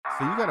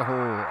So you got a whole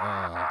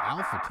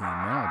alpha team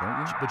now,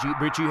 don't you?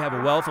 But you have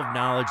a wealth of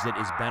knowledge that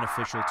is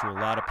beneficial to a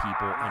lot of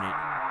people, and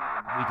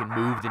we can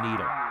move the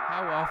needle.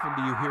 How often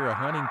do you hear a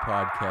hunting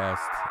podcast?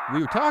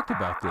 We talked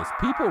about this.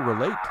 People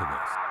relate to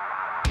this.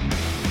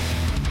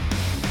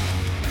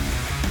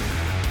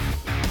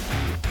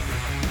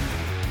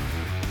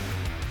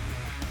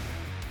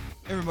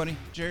 Hey everybody,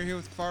 Jerry here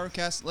with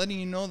KafaruCast, letting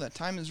you know that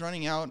time is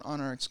running out on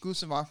our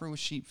exclusive offer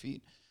with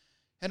Sheepfeed.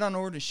 Head on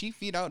over to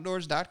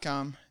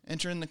sheepfeedoutdoors.com,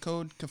 enter in the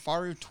code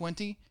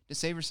KAFARU20 to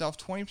save yourself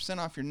 20%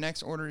 off your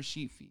next order of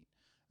Sheepfeed.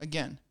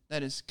 Again,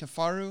 that is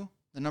KAFARU,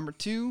 the number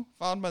 2,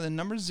 followed by the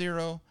number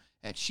 0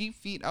 at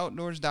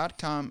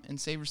sheepfeedoutdoors.com and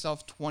save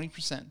yourself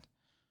 20%.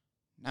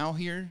 Now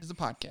here is the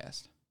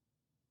podcast.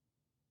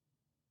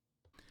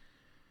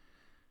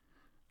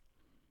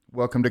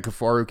 Welcome to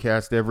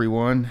KafaruCast,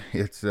 everyone.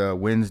 It's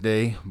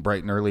Wednesday,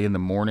 bright and early in the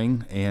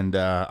morning, and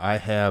I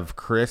have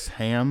Chris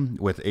Ham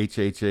with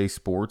HHA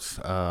Sports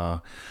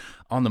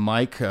on the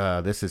mic.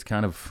 This is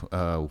kind of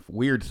not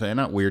weird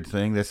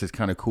thing. This is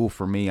kind of cool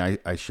for me.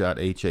 I shot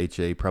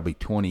HHA probably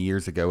 20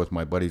 years ago with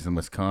my buddies in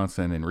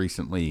Wisconsin, and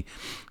recently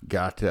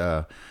got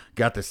the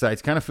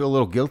sights. Kind of feel a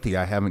little guilty.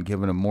 I haven't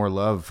given them more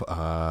love.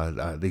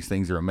 These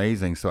things are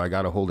amazing. So I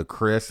got a hold of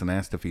Chris and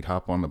asked if he'd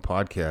hop on the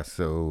podcast.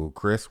 So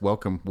Chris,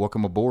 welcome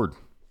aboard.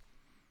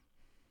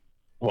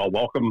 Well,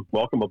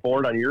 welcome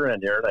aboard on your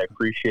end, Aaron. I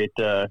appreciate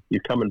you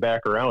coming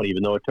back around,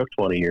 even though it took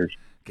 20 years.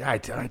 I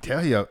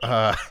tell you,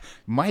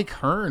 Mike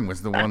Hearn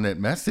was the one that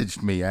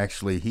messaged me.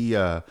 Actually, he,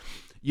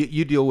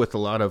 you deal with a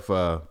lot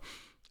of,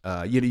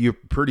 you're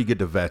pretty good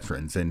to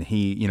veterans, and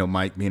he,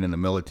 Mike being in the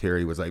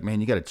military was like, man,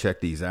 you got to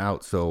check these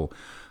out. So,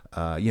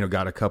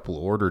 got a couple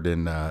ordered,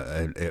 and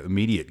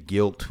immediate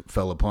guilt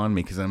fell upon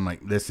me because I'm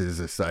like, this is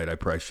a site I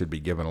probably should be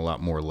giving a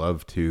lot more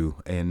love to.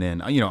 And then,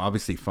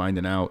 obviously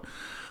finding out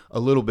a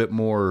little bit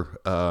more,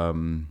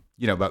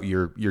 about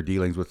your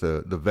dealings with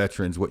the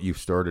veterans, what you've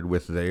started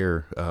with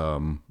there.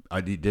 I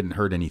didn't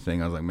hurt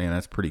anything. I was like, man,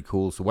 that's pretty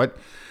cool. So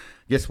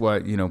guess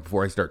what,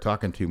 before I start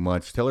talking too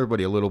much, tell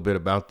everybody a little bit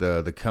about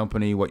the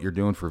company, what you're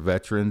doing for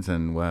veterans,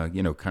 and,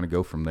 kind of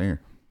go from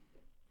there.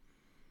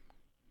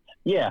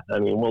 Yeah, I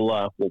mean,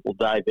 we'll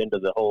dive into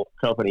the whole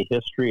company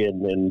history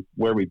and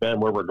where we've been,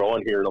 where we're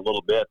going here in a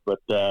little bit. But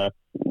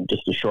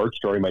just a short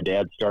story, my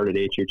dad started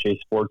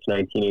HHA Sports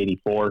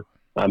 1984.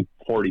 I'm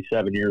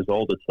 47 years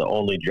old. It's the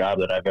only job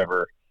that I've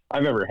ever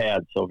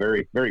had. So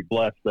very, very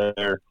blessed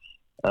there.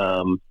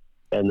 And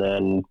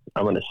then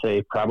I'm going to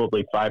say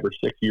probably 5 or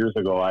 6 years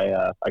ago,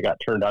 I got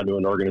turned on to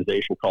an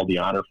organization called the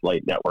Honor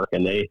Flight Network,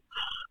 and they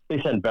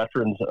send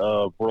veterans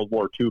of World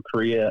War II,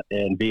 Korea,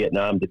 and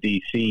Vietnam to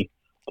D.C.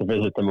 to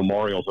visit the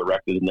memorials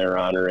erected in their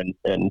honor.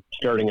 And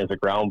starting as a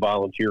ground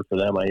volunteer for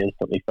them, I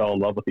instantly fell in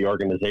love with the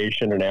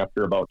organization. And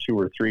after about 2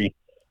 or 3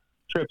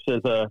 trips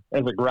as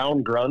a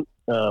ground grunt,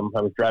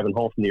 I was driving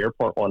home from the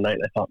airport one night,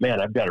 and I thought,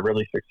 man, I've got a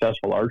really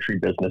successful archery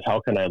business. How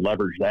can I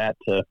leverage that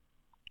to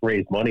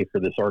raise money for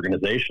this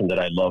organization that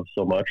I love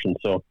so much? And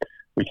so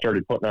we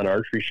started putting on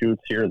archery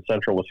shoots here in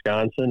central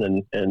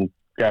Wisconsin, and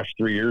gosh,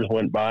 3 years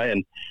went by,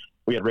 and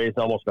we had raised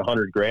almost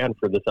 $100,000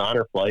 for this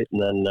honor flight. And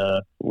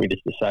then we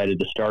just decided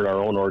to start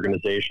our own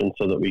organization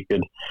so that we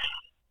could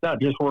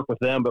not just work with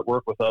them, but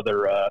work with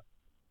other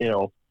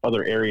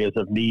areas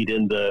of need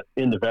in the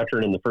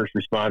veteran and the first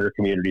responder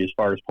community as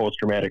far as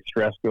post-traumatic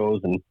stress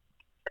goes,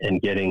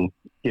 and getting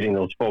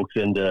those folks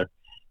into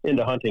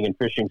hunting and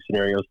fishing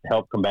scenarios to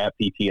help combat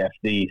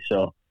PTSD.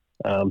 So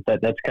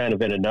that's kind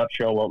of in a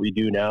nutshell what we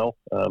do now.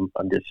 I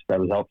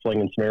was out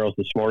flinging some arrows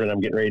this morning. I'm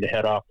getting ready to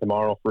head off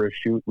tomorrow for a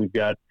shoot. We've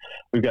got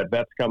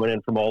vets coming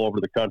in from all over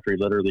the country,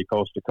 literally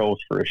coast to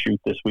coast, for a shoot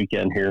this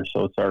weekend here.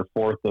 So it's our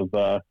fourth of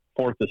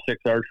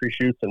 6 archery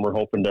shoots, and we're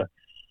hoping to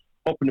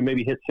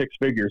maybe hit 6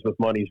 figures with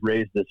monies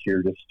raised this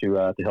year, just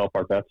to help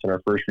our vets and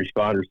our first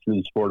responders through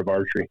the sport of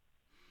archery.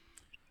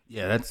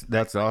 Yeah,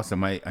 that's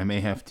awesome. I may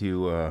have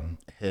to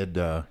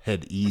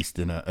head east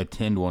and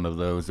attend one of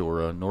those,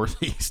 or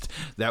northeast.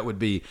 That'd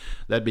be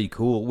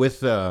cool.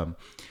 With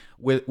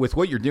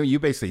what you're doing, you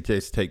basically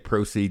just take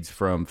proceeds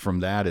from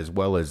that, as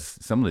well as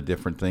some of the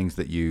different things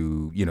that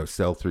you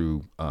sell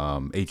through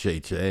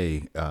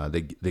HHA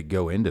that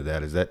go into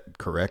that. Is that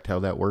correct? How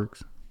that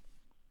works?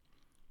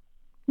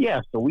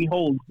 Yeah, so we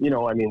hold,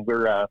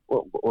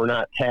 we're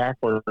not TAC,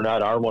 we're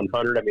not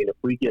R100. I mean, if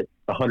we get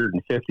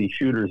 150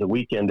 shooters a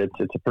weekend, it's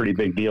a pretty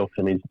big deal.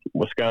 I mean,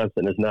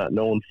 Wisconsin is not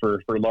known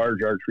for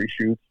large archery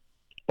shoots,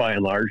 by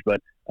and large,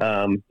 but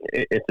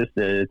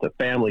it's a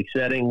family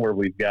setting where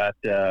we've got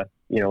just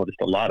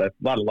a lot of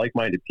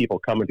like-minded people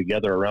coming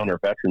together around our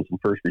veterans and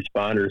first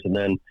responders. And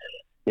then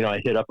I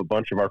hit up a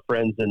bunch of our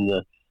friends in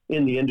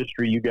the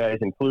industry, you guys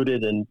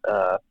included, and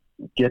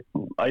get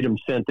items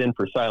sent in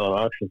for silent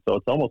auction. So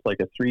it's almost like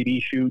a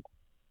 3D shoot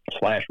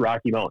 /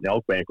 Rocky Mountain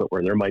Elk Banquet,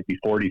 where there might be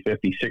 40,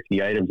 50,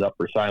 60 items up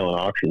for silent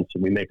auction. So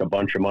we make a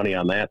bunch of money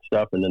on that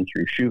stuff. And then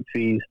through shoot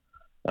fees,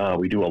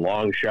 we do a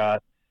long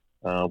shot.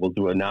 We'll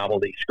do a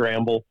novelty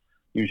scramble,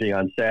 usually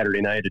on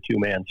Saturday night, a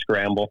 2-man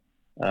scramble.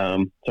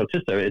 So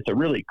it's a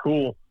really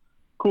cool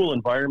cool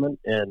environment,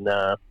 and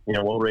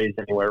we'll raise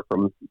anywhere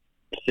from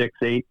 6,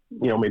 8,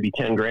 maybe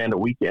 10 grand a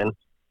weekend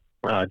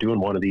doing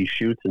one of these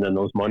shoots, and then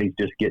those monies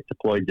just get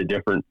deployed to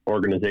different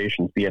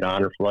organizations, be it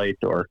Honor Flight,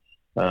 or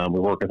we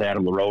work with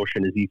Adam LaRoche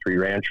and his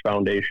E3 Ranch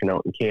Foundation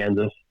out in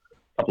Kansas,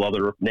 a couple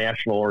other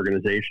national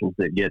organizations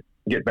that get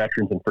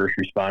veterans and first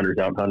responders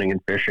out hunting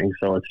and fishing.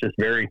 So it's just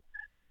very,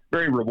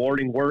 very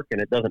rewarding work, and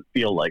it doesn't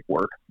feel like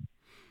work.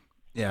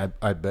 Yeah,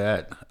 I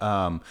bet.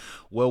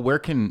 Well, where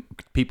can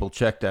people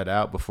check that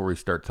out before we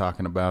start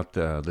talking about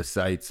the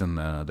sites and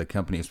the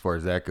company as far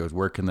as that goes?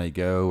 Where can they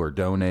go or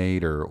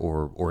donate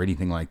or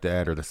anything like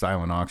that, or the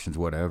silent auctions,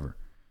 whatever?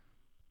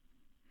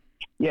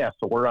 Yeah,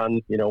 so we're on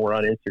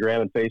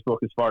Instagram and Facebook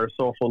as far as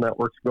social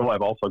networks go.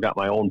 I've also got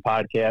my own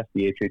podcast,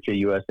 the HHA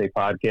USA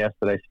podcast,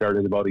 that I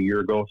started about a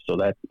year ago. So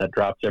that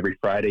drops every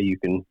Friday. You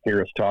can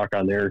hear us talk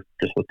on there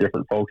just with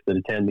different folks that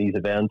attend these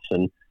events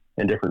and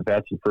different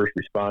vets and first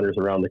responders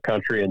around the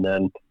country. And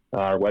then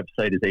our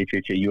website is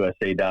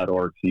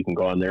hhausa.org. So you can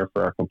go on there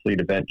for our complete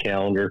event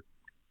calendar.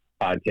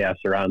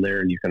 Podcasts are on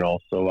there, and you can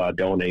also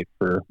donate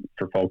for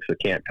folks that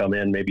can't come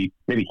in, maybe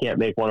can't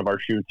make one of our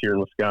shoots here in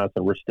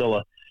Wisconsin. We're still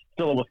a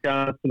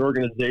Wisconsin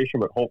organization,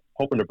 but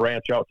hoping to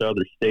branch out to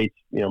other states,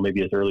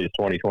 maybe as early as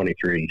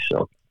 2023.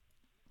 So.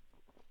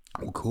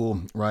 Well,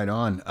 cool. Right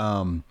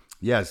on.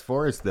 Yeah, as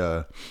far as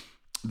the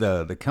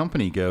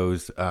company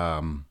goes,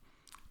 I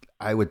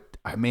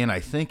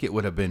think it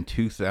would have been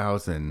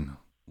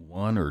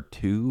 2001 or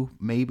 2,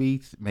 maybe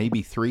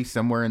 3,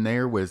 somewhere in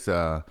there. Was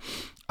I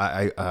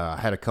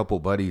had a couple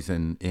buddies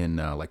in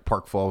like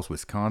Park Falls,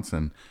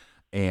 Wisconsin,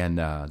 and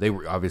they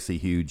were obviously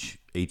huge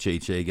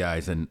HHA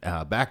guys. And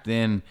back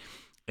then,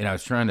 and I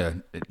was trying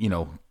to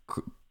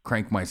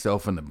crank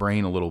myself in the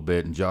brain a little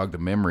bit and jog the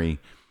memory.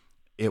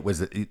 There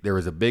was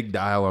a big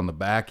dial on the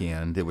back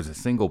end. It was a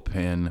single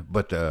pin,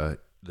 but the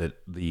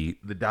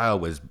dial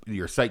was,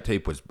 your sight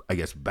tape was, I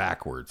guess,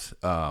 backwards,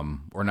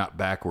 or not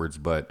backwards,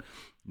 but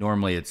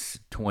normally it's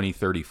 20,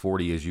 30,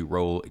 40 as you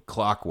roll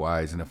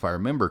clockwise. And if I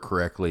remember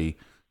correctly,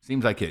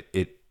 seems like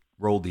it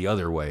rolled the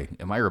other way.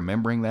 Am I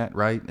remembering that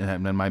right?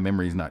 And then my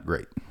memory's not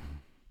great.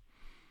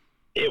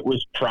 It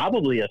was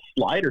probably a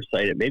slider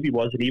sight. It maybe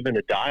wasn't even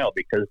a dial,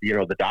 because,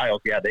 the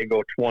dials, they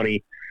go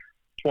 20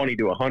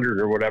 to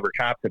 100 or whatever,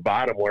 top to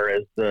bottom,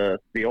 whereas the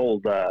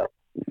old the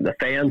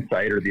fan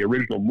sight, or the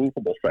original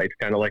movable sights,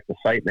 kind of like the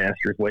Sight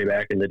Masters way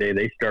back in the day,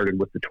 they started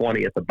with the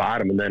 20 at the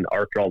bottom and then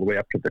arced all the way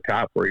up to the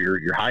top, where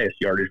your highest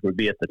yardage would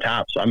be at the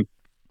top. So I'm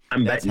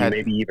betting you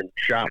maybe even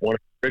shot one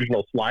of the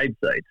original slide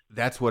sights.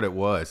 That's what it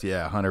was.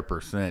 Yeah,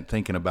 100%.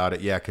 Thinking about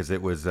it, yeah, because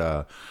it was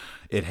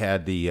it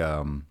had the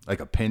like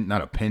a pin,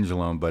 not a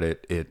pendulum, but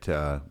it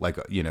like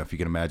if you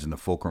can imagine the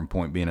fulcrum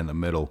point being in the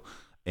middle,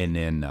 and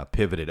then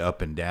pivoted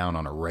up and down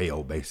on a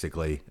rail,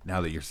 basically. Now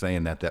that you're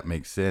saying that, that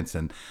makes sense.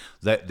 And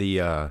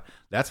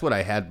that's what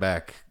I had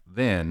back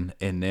then.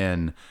 And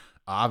then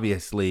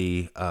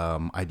obviously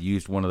I'd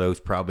used one of those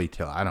probably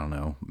till, I don't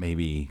know,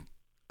 maybe,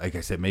 like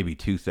I said, maybe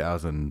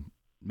 2000,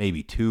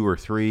 maybe 2 or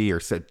 3, or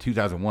said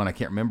 2001, I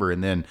can't remember.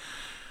 And then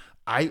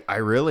I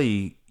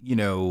really,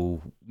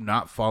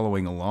 not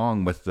following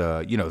along with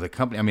the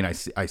company. I mean, I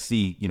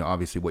see,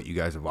 obviously what you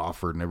guys have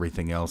offered and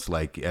everything else,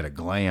 like at a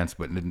glance,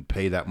 but didn't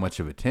pay that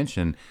much of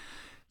attention.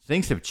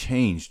 Things have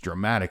changed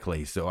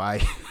dramatically. So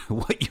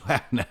what you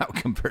have now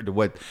compared to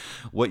what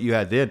you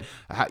had then,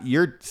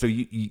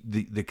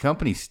 the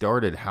company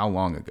started how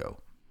long ago?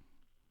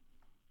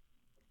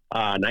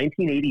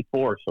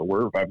 1984. So I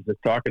was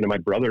just talking to my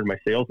brother and my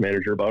sales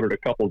manager about it a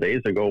couple of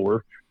days ago.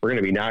 We're going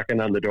to be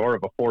knocking on the door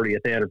of a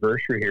 40th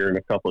anniversary here in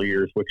a couple of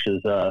years, which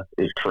is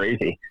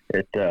crazy.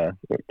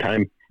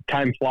 Time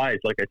flies.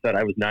 Like I said,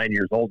 I was 9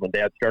 years old when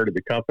Dad started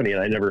the company,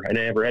 and I never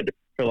had to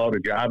fill out a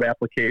job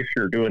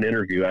application or do an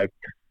interview. I've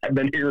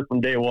been here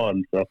from day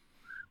one. So.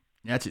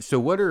 That's it. So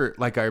what are,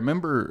 like, I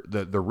remember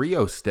the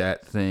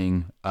rheostat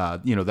thing,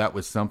 that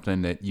was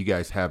something that you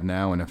guys have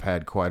now and have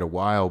had quite a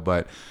while.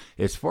 But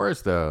as far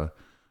as the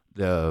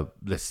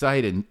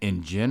site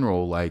in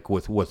general, like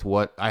with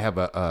what I have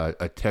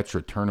a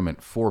Tetra Tournament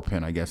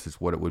 4-pin, I guess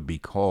is what it would be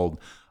called.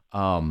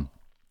 The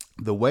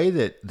way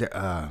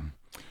that,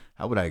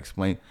 how would I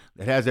explain?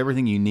 It has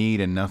everything you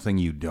need and nothing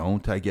you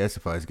don't, I guess,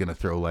 if I was going to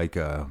throw like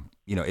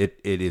it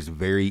is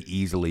very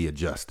easily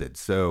adjusted.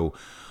 So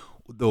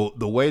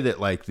the way that,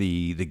 like,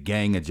 the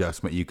gang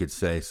adjustment, you could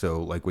say,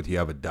 so like with, you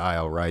have a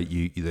dial, right?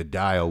 The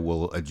dial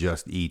will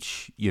adjust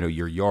each,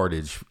 your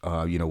yardage,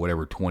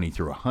 whatever, 20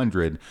 through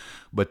 100.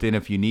 But then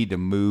if you need to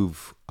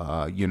move,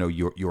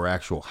 your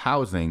actual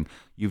housing,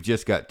 you've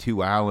just got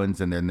 2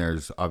 Allens, and then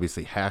there's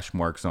obviously hash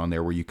marks on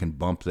there where you can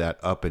bump that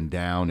up and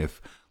down.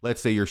 If,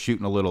 let's say, you're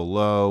shooting a little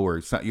low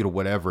or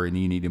whatever, and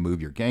you need to move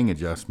your gang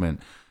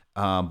adjustment.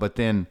 But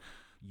then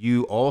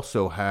you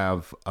also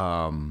have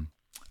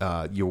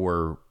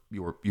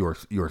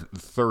your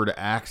third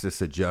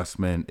axis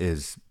adjustment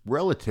is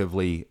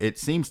relatively, it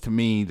seems to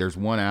me, there's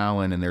 1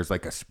 Allen and there's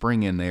like a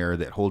spring in there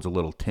that holds a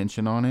little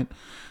tension on it,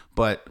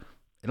 but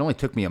it only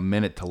took me a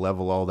minute to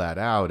level all that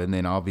out. And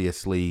then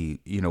obviously,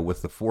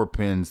 with the 4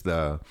 pins,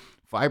 the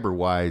fiber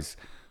wise,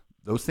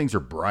 those things are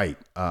bright.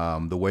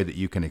 The way that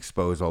you can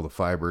expose all the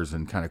fibers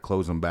and kind of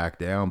close them back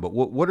down. But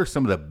what are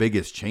some of the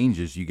biggest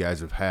changes you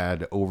guys have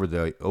had over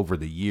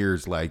the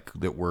years, like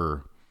that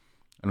were,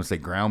 I don't say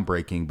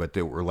groundbreaking, but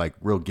that were like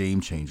real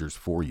game changers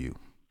for you?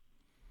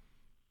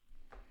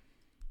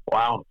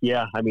 Wow.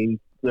 Yeah. I mean,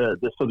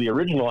 the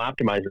original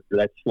optimizer,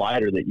 that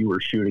slider that you were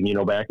shooting,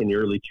 back in the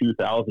early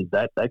 2000s,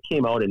 that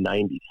came out in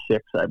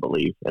 96, I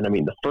believe. And I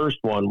mean, the first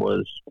one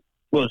was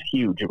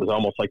huge. It was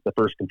almost like the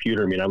first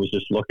computer. I mean, I was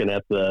just looking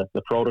at the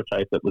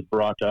prototype that was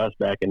brought to us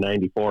back in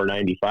 94,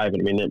 95.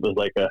 And I mean, it was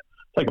like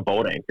a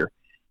boat anchor.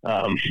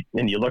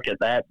 And you look at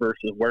that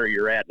versus where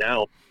you're at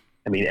now.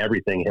 I mean,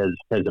 everything has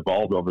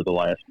evolved over the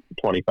last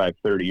 25,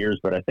 30 years.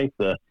 But I think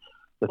the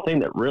thing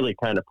that really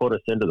kind of put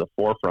us into the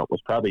forefront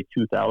was probably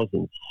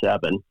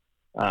 2007.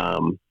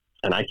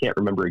 And I can't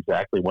remember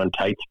exactly when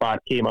Tight Spot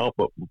came out,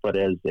 but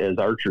as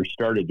archers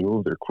started to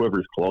move their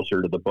quivers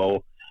closer to the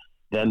bow,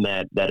 then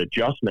that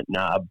adjustment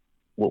knob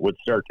would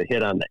start to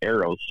hit on the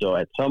arrows. So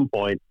at some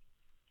point,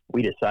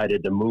 we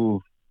decided to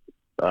move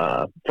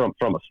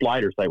from a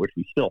slider sight, which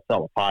we still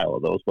sell a pile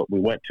of those, but we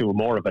went to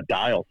more of a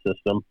dial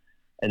system.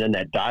 And then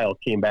that dial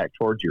came back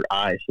towards your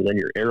eye, so then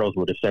your arrows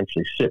would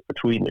essentially sit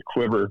between the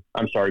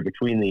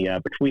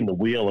between the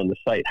wheel and the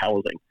sight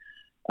housing.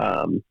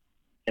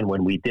 And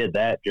when we did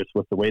that, just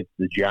with the way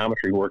the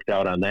geometry worked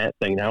out on that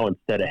thing, now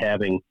instead of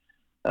having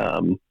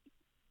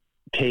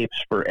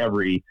tapes for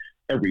every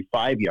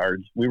 5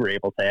 yards, we were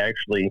able to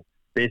actually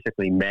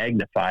basically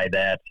magnify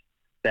that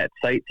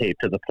sight tape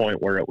to the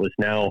point where it was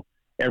now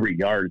every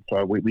yard.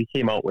 So we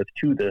came out with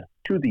to the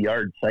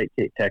yard sight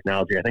tape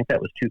technology. I think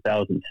that was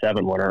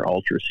 2007 when our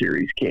Ultra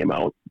series came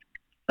out.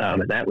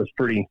 And that was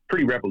pretty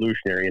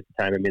revolutionary at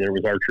the time. I mean, there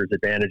was Archer's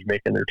Advantage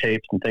making their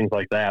tapes and things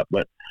like that,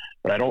 but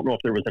I don't know if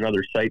there was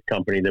another sight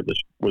company that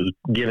was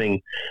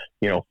giving,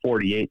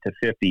 48 to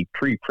 50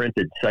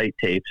 pre-printed sight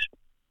tapes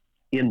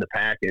in the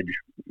package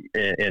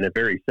in a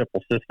very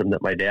simple system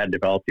that my dad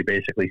developed. You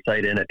basically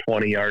sight in at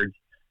 20 yards,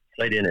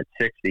 sight in at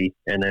 60,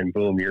 and then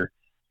boom, you're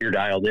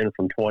dialed in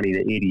from 20 to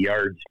 80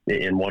 yards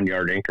in 1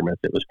 yard increments.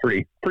 It was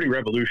pretty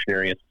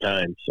revolutionary at the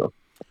time. So.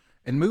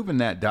 And moving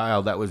that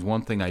dial, that was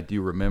one thing I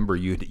do remember.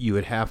 You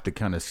would have to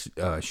kind of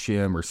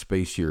shim or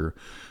space your,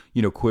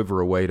 quiver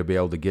away to be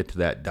able to get to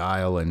that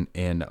dial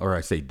or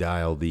I say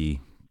dial, the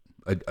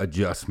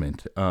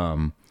adjustment.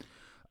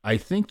 I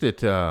think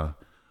that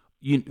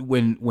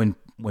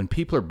when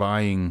people are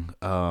buying,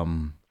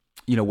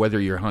 whether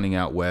you're hunting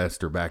out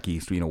west or back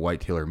east,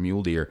 whitetail or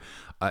mule deer,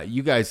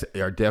 you guys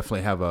are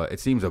definitely have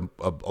it seems a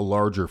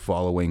larger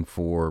following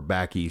for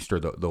back east or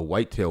the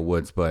whitetail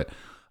woods, but.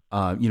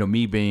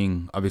 Me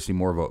being obviously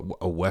more of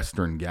a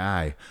Western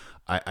guy,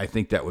 I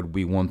think that would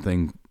be one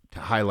thing to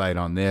highlight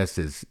on this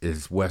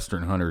is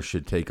Western hunters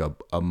should take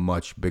a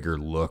much bigger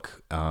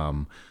look,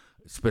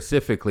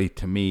 specifically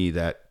to me,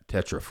 that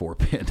Tetra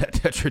 4-pin, that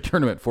Tetra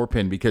Tournament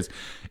 4-pin, because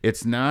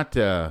it's not,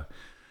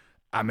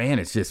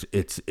 it's just,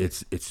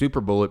 it's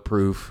super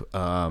bulletproof.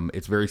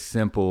 It's very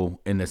simple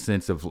in the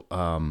sense of,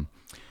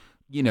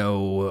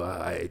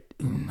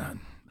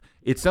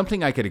 it's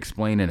something I could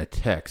explain in a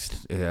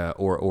text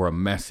or a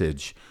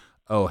message.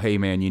 Oh, hey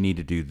man, you need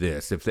to do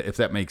this. If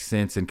that makes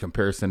sense in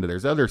comparison to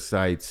there's other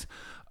sites,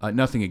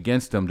 nothing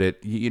against them,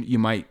 that you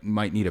might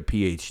need a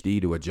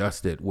PhD to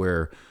adjust it.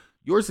 Where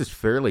yours is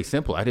fairly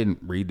simple. I didn't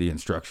read the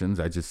instructions.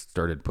 I just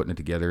started putting it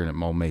together and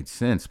it all made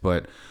sense.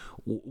 But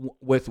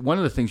with one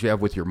of the things you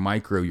have with your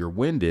micro, your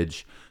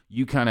windage,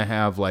 you kind of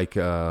have like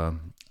a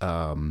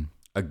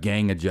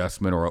gang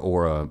adjustment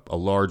or a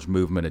large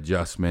movement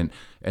adjustment,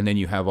 and then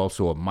you have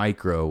also a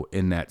micro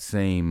in that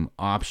same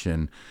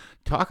option.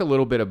 Talk a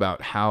little bit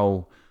about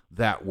how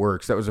that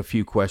works. That was a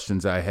few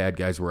questions I had,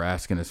 guys were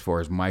asking as far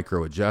as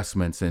micro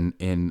adjustments,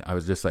 and I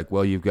was just like,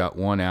 well, you've got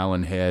one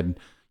Allen head,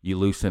 you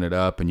loosen it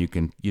up and you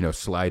can,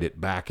 slide it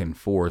back and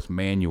forth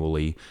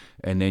manually,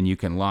 and then you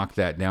can lock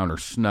that down or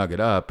snug it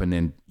up and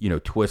then,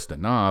 twist a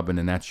knob, and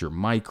then that's your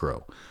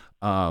micro.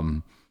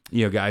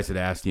 Guys had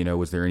asked,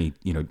 was there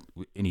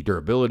any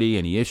durability,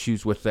 any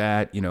issues with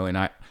that,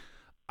 and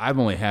I've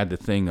only had the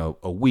thing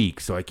a week,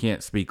 so I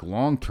can't speak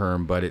long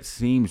term, but it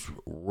seems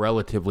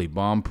relatively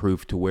bomb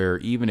proof to where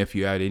even if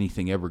you had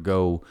anything ever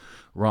go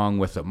wrong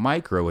with a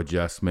micro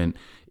adjustment,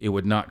 it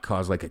would not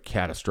cause like a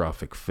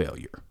catastrophic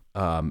failure.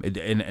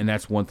 And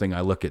that's one thing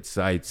I look at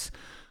sites,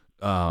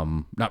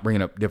 not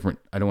bringing up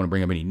I don't want to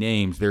bring up any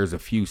names. There's a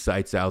few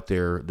sites out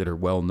there that are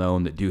well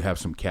known that do have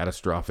some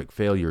catastrophic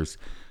failures.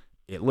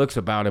 It looks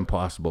about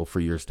impossible for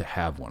yours to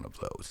have one of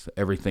those.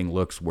 Everything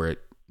looks where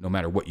no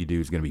matter what you do,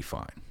 is going to be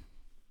fine.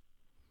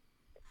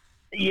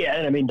 Yeah,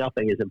 and I mean,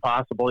 nothing is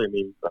impossible. I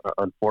mean,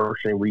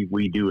 unfortunately,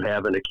 we do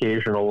have an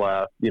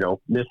occasional,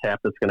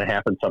 mishap that's going to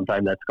happen.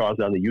 Sometimes that's caused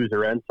on the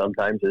user end.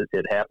 Sometimes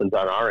it happens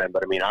on our end.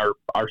 But I mean, our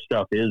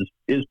stuff is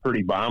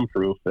pretty bomb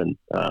proof. And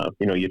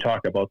you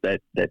talk about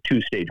that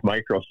 2-stage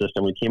micro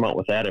system. We came out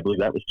with that. I believe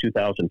that was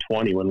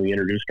 2020 when we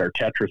introduced our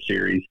Tetra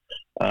series,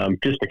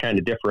 just to kind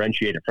of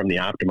differentiate it from the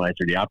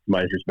Optimizer. The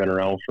Optimizer's been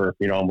around for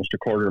almost a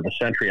quarter of a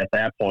century at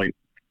that point,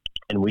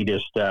 and we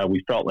just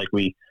we felt like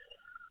we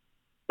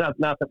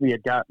not that we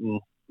had gotten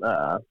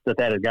that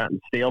had gotten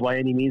stale by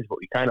any means, but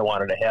we kind of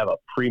wanted to have a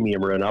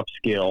premium or an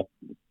upscale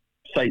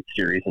sight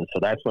series, and so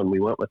that's when we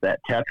went with that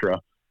Tetra.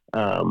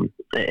 And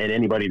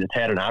anybody that's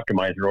had an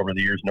optimizer over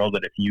the years know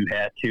that if you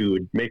had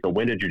to make a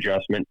windage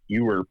adjustment,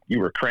 you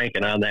were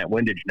cranking on that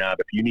windage knob.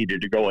 If you needed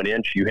to go an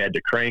inch, you had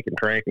to crank and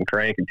crank and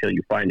crank until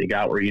you finally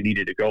got where you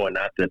needed to go. And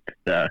not that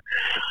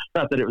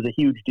it was a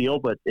huge deal,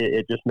 but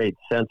it just made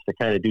sense to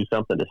kind of do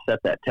something to set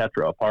that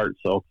Tetra apart.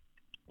 So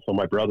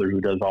my brother,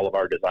 who does all of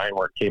our design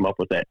work, came up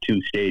with that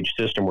 2-stage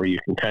system where you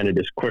can kind of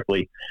just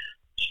quickly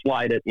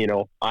slide it,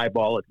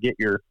 eyeball it, get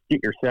your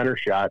center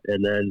shot,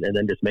 and then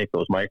just make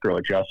those micro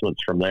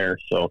adjustments from there.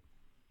 So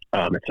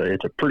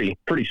it's a pretty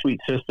sweet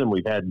system.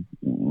 We've had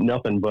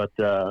nothing but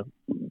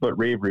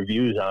rave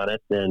reviews on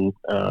it, and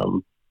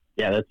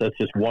that's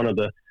just one of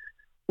the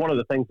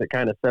things that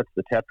kind of sets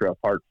the Tetra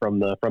apart from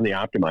the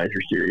Optimizer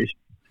series.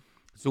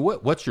 So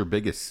what's your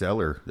biggest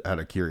seller, out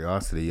of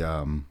curiosity?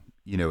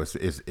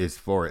 Is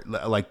for it,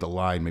 like the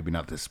line, maybe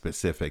not the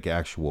specific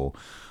actual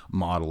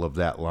model of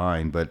that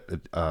line, but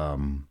are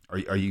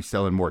you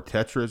selling more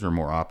Tetras or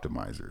more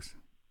Optimizers?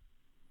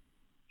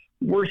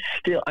 We're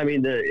still,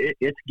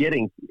 it's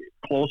getting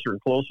closer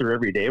and closer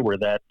every day where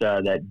that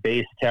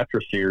base Tetra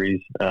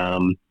series,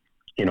 not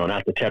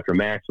the Tetra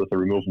Max with the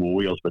removable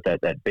wheels, but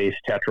that base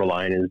Tetra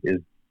line is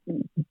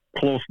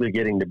closely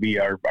getting to be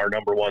our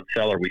number one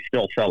seller. We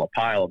still sell a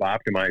pile of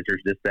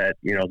Optimizers, just that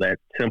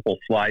simple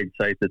slide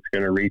sight that's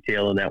going to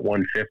retail in that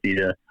 150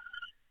 to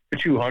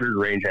 200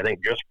 range, I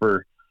think, just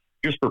for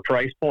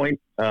price point.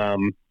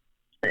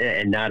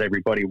 And not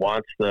everybody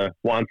wants the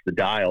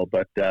dial,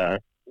 but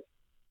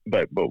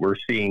we're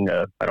seeing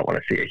I don't want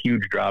to say a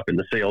huge drop in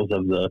the sales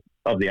of the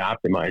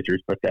Optimizers,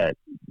 but that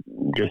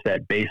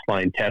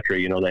baseline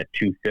Tetra, that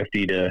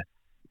 250 to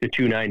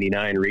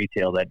 $299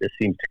 retail, that just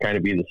seems to kind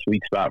of be the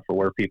sweet spot for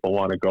where people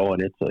want to go,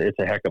 and it's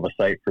a heck of a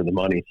sight for the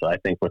money. So I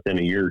think within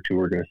a year or two,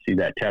 we're going to see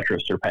that Tetra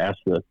surpass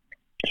the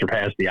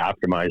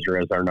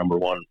Optimizer as our number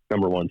one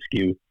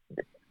SKU.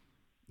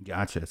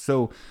 Gotcha.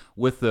 So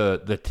with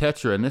the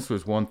Tetra, and this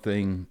was one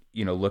thing,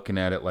 looking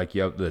at it, like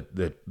you have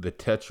the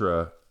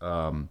Tetra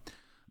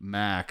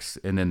Max,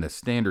 and then the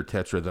standard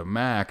Tetra. The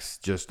Max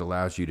just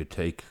allows you to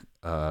take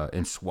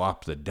and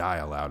swap the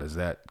dial out. Is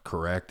that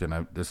correct?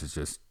 And this is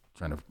just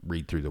trying to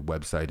read through the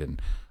website,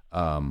 and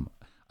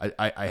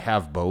I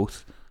have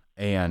both,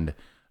 and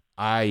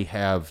I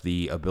have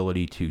the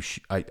ability to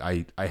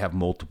I have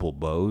multiple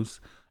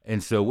bows,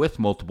 and so with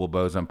multiple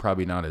bows, I'm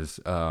probably not as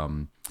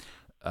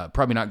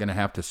probably not going to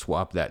have to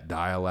swap that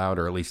dial out,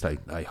 or at least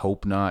I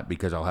hope not,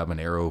 because I'll have an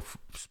arrow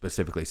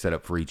specifically set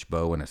up for each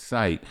bow and a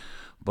sight.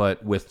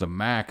 But with the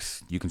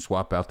Max, you can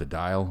swap out the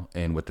dial,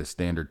 and with the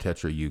standard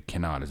Tetra, you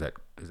cannot. Is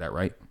that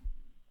right?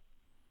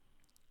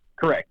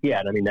 Correct.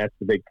 Yeah. And that's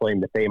the big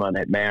claim to fame on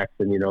that Max.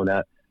 And,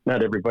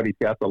 not everybody's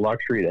got the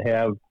luxury to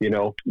have,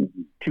 2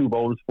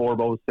 bows, 4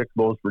 bows, 6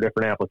 bows for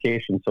different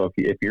applications. So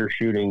if you're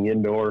shooting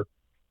indoor,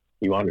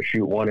 you want to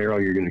shoot one arrow,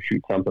 you're going to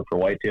shoot something for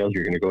whitetails,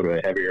 you're going to go to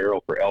a heavy arrow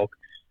for elk.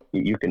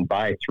 You can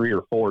buy 3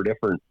 or 4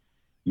 different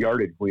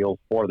yardage wheels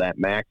for that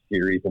Max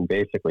series and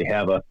basically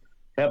have a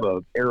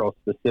arrow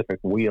specific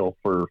wheel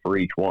for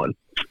each one.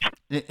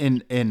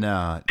 And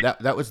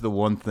that was the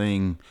one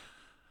thing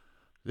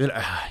that,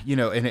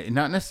 and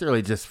not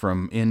necessarily just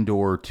from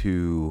indoor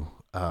to,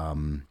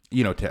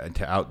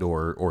 to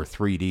outdoor or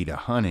 3D to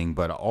hunting,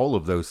 but all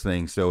of those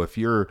things. So if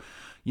you're,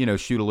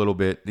 shoot a little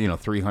bit,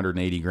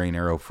 380 grain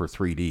arrow for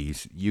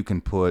 3Ds, you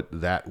can put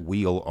that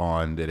wheel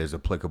on that is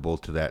applicable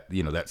to that,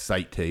 that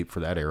sight tape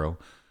for that arrow.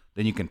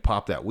 Then you can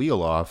pop that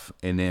wheel off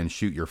and then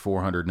shoot your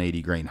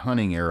 480 grain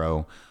hunting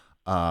arrow,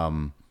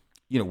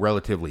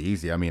 relatively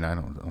easy. It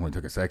only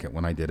took a second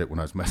when I did it, when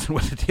I was messing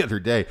with it the other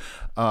day.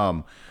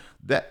 I'm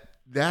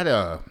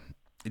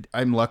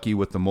lucky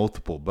with the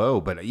multiple bow,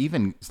 but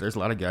even there's a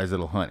lot of guys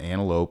that'll hunt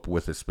antelope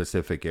with a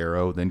specific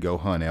arrow, then go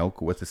hunt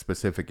elk with a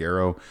specific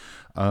arrow,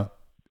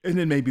 and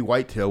then maybe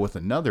whitetail with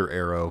another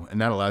arrow,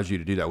 and that allows you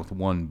to do that with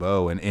one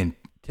bow. And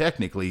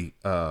technically,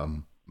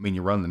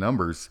 you run the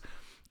numbers.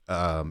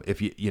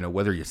 If you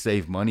whether you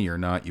save money or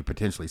not, you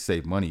potentially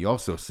save money. You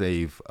also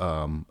save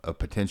a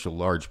potential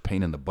large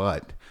pain in the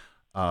butt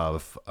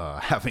of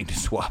having to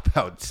swap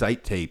out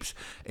sight tapes.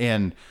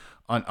 And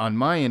on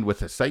my end with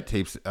the sight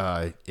tapes,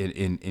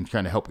 in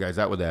trying to help guys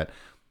out with that,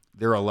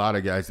 there are a lot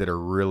of guys that are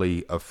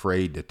really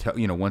afraid to tell,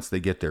 once they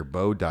get their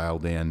bow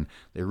dialed in,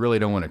 they really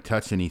don't want to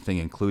touch anything,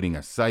 including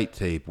a sight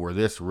tape, where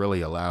this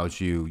really allows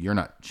you're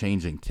not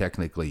changing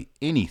technically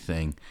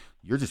anything.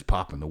 You're just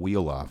popping the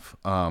wheel off.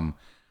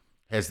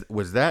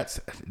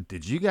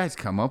 Did you guys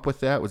come up with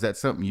that? Was that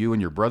something you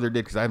and your brother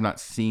did? Because I have not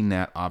seen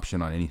that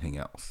option on anything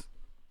else.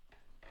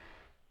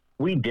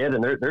 We did.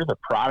 And there's a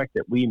product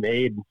that we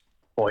made.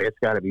 Boy, it's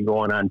got to be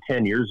going on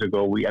 10 years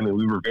ago. We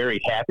were very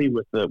happy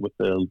with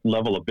the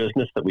level of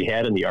business that we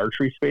had in the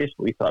archery space.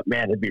 We thought,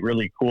 man, it'd be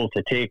really cool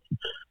to take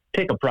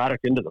a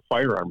product into the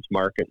firearms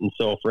market. And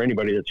so for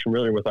anybody that's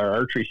familiar with our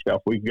archery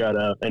stuff, we've got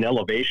an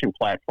elevation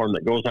platform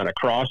that goes on a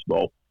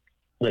crossbow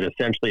that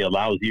essentially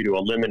allows you to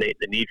eliminate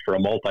the need for a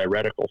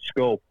multi-reticle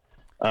scope.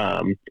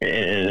 and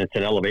it's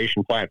an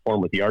elevation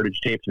platform with yardage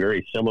tapes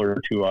very similar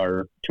to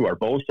our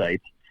bow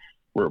sights,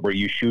 where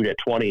you shoot at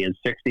 20 and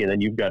 60, and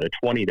then you've got a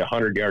 20 to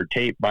 100 yard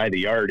tape by the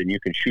yard, and you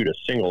can shoot a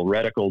single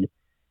reticled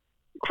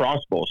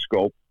crossbow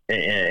scope,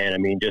 and I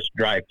mean, just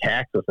drive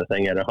tacks with the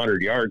thing at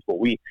 100 yards. But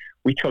we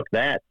took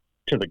that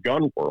to the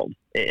gun world,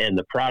 and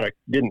the product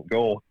didn't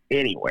go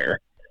anywhere.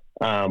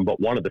 But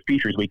one of the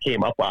features we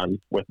came up on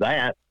with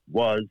that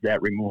was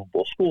that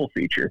removable spool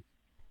feature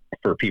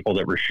for people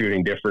that were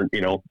shooting different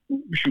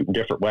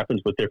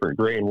weapons with different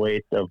grain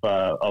weights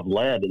of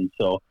lead. And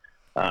so,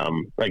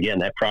 again,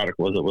 that product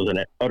was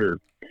an utter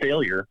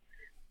failure,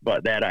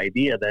 but that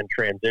idea then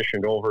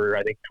transitioned over.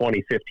 I think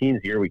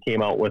 2015's year, we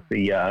came out with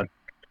the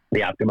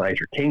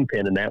Optimizer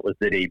Kingpin, and that was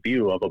the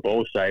debut of a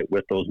bow sight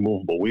with those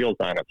movable wheels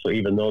on it. So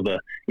even though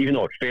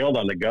it failed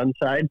on the gun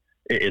side,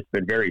 it's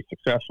been very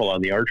successful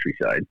on the archery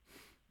side.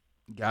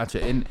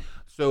 Gotcha. And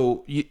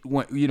so,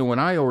 when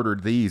I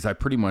ordered these, I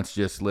pretty much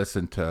just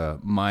listened to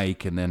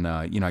Mike, and then,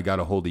 I got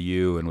a hold of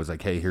you and was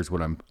like, hey, here's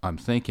what I'm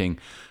thinking.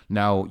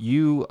 Now,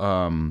 you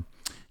offer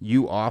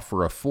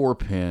a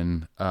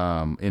 4-pin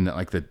in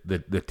like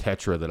the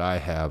Tetra that I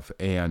have,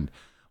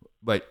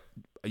 but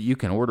you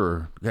can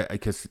order,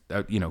 because,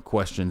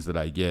 questions that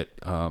I get,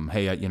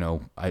 hey,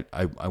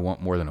 I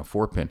want more than a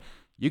 4-pin.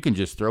 You can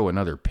just throw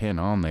another pin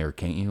on there,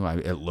 can't you?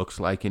 It looks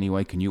like,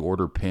 anyway. Can you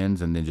order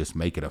pins and then just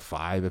make it a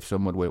 5 if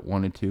someone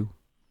wanted to?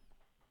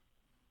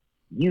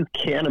 You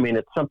can. I mean,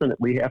 it's something that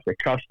we have to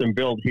custom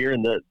build here,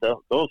 and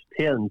those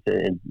pins,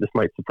 and this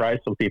might surprise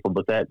some people,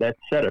 but that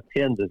set of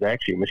pins is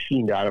actually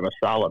machined out of a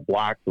solid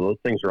block, so those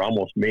things are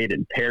almost made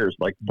in pairs,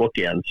 like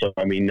bookends. So,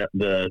 I mean,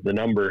 the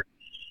number,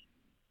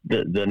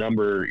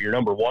 your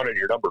number 1 and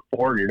your number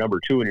 4 and your number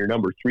 2 and your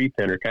number 3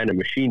 pin are kind of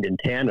machined in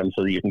tandem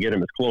so that you can get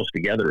them as close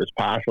together as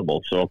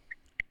possible. So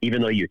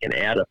even though you can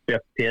add a 5th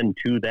pin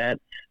to that,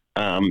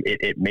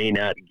 it may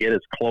not get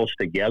as close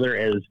together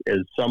as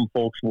some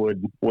folks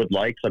would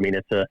like. So, I mean,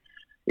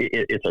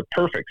 it's a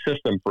perfect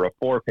system for a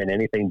 4-pin.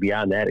 Anything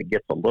beyond that, it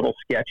gets a little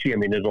sketchy. I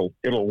mean,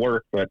 it'll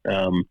work, but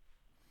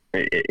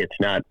it's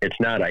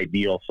not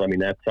ideal. So, I mean,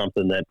 that's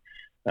something that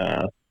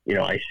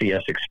I see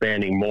us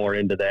expanding more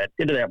into that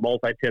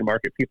multi-pin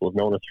market. People have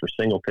known us for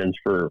single pins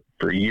for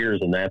years,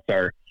 and that's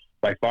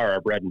by far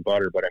our bread and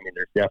butter. But I mean,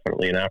 there's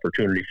definitely an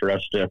opportunity for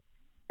us to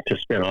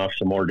spin off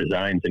some more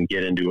designs and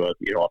get into a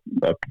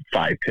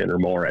 5-pin or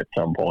more at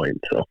some point.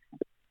 So,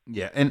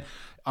 yeah. And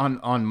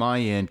on my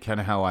end, kind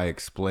of how I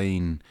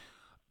explain,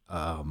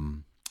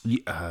 I'm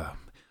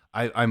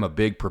a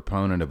big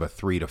proponent of a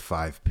 3 to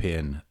 5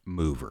 pin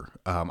mover.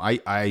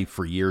 I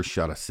for years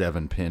shot a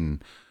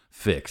 7-pin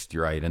fixed,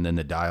 right? And then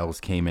the dials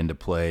came into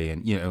play,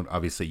 and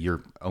obviously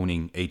you're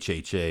owning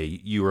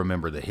HHA, you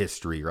remember the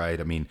history, right?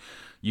 I mean,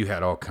 you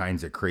had all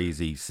kinds of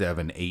crazy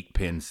 7-8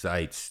 pin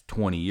sights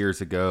 20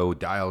 years ago.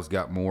 Dials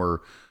got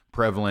more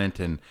prevalent,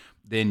 and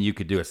then you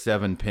could do a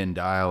 7-pin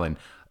dial, and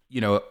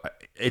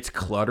it's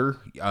clutter.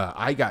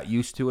 I got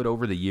used to it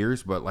over the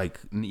years, but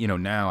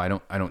now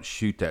I don't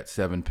shoot that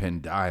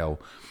 7-pin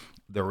dial.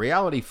 The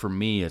reality for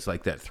me is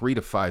like that 3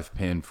 to 5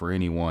 pin for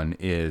anyone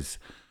is,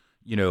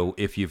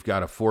 if you've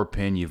got a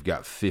 4-pin, you've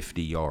got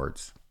 50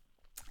 yards.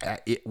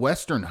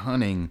 Western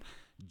hunting,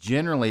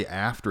 generally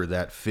after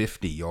that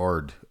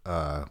 50-yard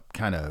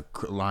kind of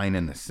line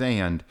in the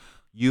sand,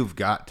 you've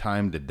got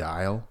time to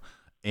dial.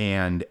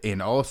 And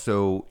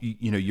also,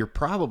 you're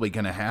probably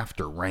going to have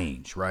to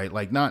range, right?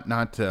 Like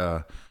not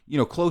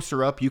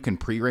closer up, you can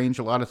pre-range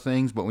a lot of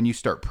things, but when you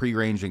start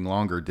pre-ranging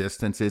longer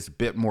distances, a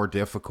bit more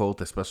difficult,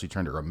 especially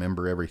trying to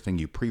remember everything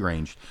you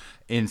pre-ranged.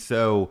 And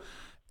so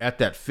at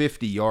that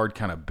 50-yard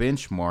kind of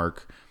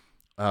benchmark,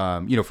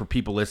 for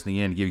people listening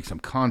in, to give you some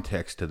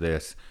context to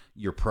this,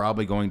 you're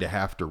probably going to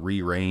have to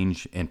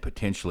rearrange and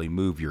potentially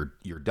move your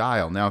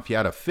dial. Now, if you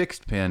had a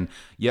fixed pin,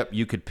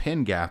 you could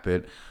pin gap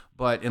it,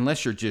 but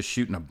unless you're just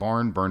shooting a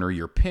barn burner,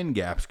 your pin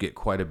gaps get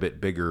quite a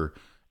bit bigger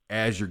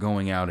as you're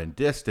going out in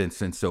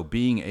distance. And so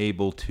being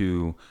able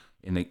to,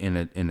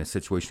 in a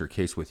situation or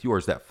case with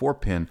yours, that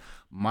 4-pin,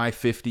 my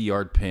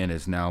 50-yard pin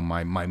is now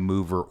my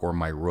mover or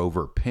my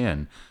rover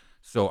pin.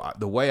 So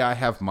the way I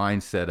have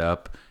mine set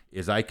up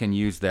is I can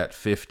use that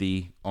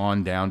 50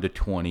 on down to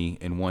 20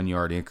 in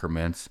 1-yard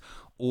increments,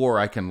 or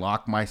I can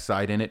lock my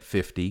sight in at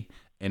 50,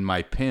 and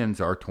my pins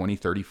are 20,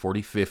 30,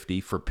 40,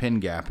 50 for pin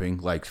gapping,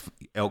 like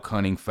elk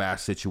hunting,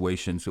 fast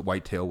situations,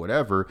 whitetail,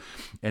 whatever.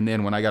 And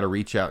then when I got to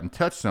reach out and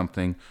touch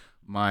something,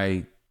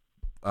 my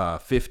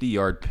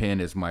 50-yard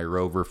pin is my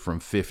rover from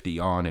 50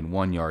 on in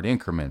 1-yard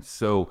increments.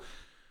 So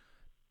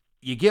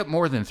you get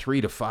more than 3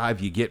 to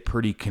 5, you get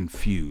pretty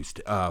confused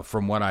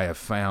from what I have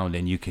found,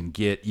 and you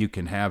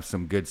can have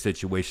some good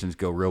situations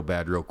go real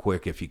bad real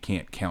quick if you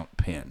can't count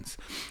pins.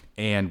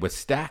 And with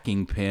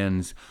stacking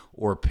pins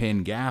or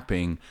pin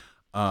gapping,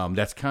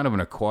 that's kind of an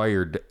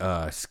acquired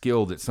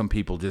skill that some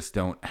people just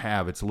don't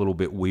have. It's a little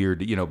bit weird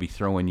to, be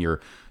throwing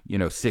your,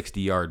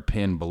 60-yard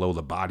pin below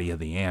the body of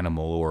the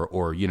animal,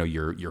 or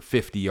your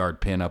 50-yard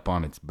pin up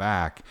on its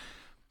back.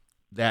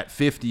 That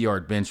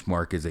 50-yard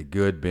benchmark is a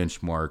good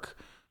benchmark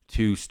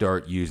to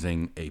start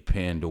using a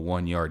pin to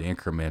 1 yard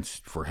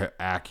increments for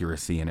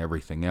accuracy and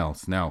everything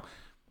else. Now,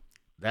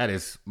 that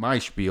is my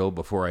spiel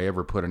before I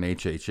ever put an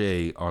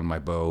HHA on my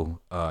bow,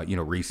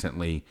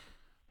 recently.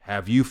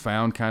 Have you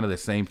found kind of the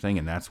same thing,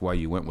 and that's why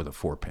you went with a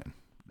 4-pin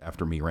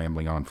after me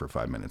rambling on for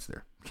 5 minutes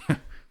there?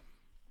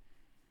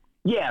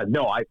 Yeah,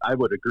 no, I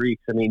would agree.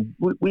 I mean,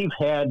 we've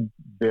had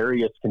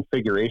various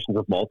configurations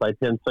of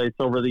multi-pin sights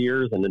over the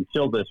years, and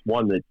until this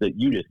one that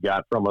you just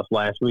got from us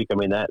last week, I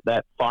mean,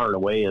 that far and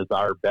away is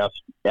our best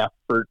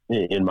effort,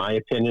 in my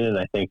opinion, and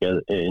I think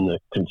in the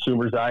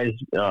consumer's eyes,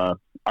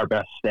 our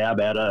best stab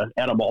at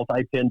a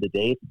multi-pin to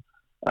date.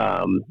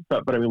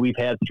 But I mean, we've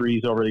had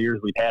 3s over the years.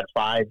 We've had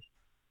 5s.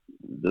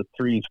 The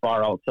 3s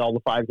far outsell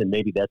the 5s, and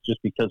maybe that's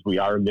just because we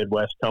are a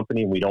Midwest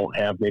company and we don't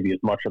have maybe as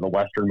much of the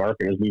Western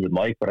market as we would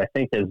like. But I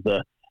think as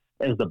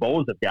the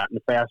bows have gotten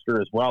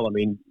faster as well, I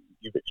mean,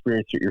 you've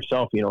experienced it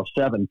yourself,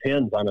 7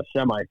 pins on a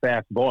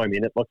semi-fast bow. I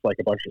mean, it looks like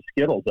a bunch of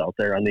Skittles out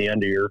there on the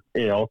end of your,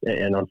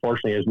 and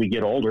unfortunately, as we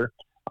get older,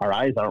 our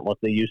eyes aren't what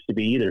they used to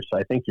be either. So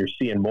I think you're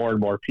seeing more and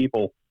more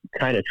people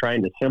kind of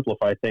trying to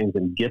simplify things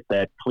and get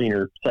that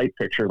cleaner sight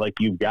picture like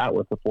you've got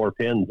with the 4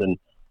 pins.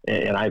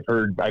 And I've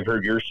heard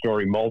your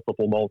story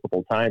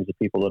multiple times of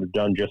people that have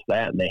done just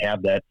that, and they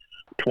have that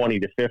 20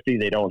 to 50.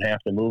 They don't have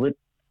to move it.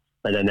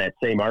 And then that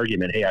same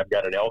argument, hey, I've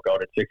got an elk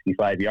out at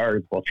 65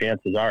 yards. Well,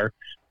 chances are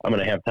I'm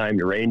going to have time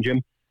to range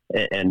him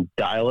and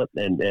dial it.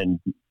 And then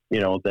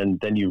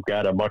you've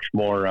got a much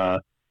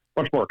more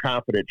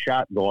confident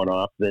shot going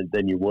off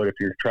than you would if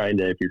you're trying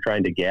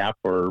to gap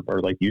or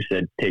like you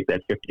said, take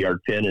that 50-yard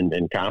pin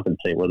and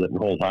compensate with it and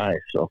hold high.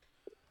 So.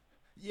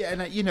 Yeah,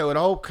 and it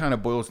all kind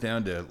of boils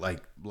down to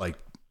like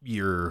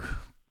your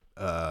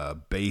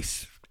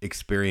base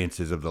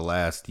experiences of the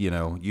last, you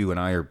and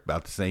I are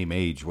about the same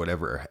age,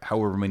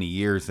 however many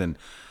years, and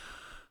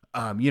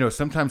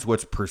sometimes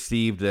what's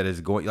perceived that is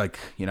going, like,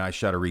 I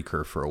shot a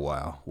recurve for a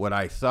while. What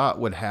I thought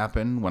would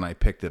happen when I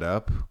picked it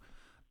up,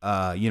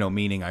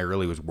 meaning I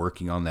really was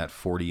working on that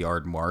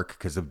 40-yard mark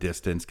because of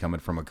distance coming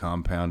from a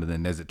compound, and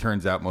then as it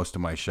turns out, most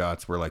of my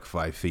shots were like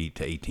 5 feet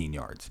to 18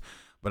 yards.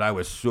 But I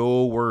was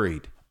so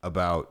worried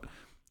about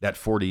that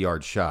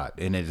 40-yard shot.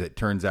 And as it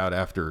turns out,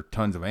 after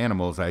tons of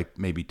animals, I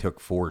maybe took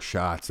 4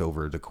 shots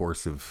over the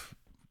course of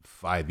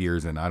 5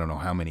 years and I don't know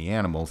how many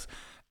animals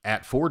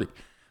at 40.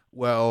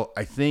 Well,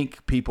 I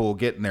think people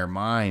get in their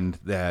mind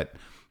that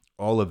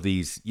all of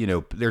these,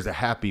 there's a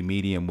happy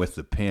medium with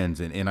the pins.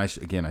 And I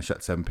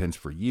shot 7 pins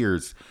for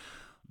years.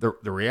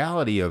 The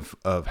reality of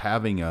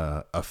having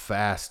a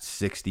fast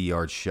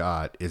 60-yard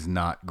shot is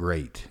not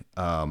great.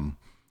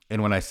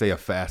 And when I say a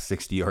fast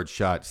 60-yard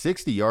shot,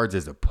 60 yards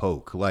is a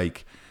poke.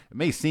 Like, it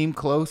may seem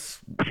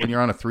close when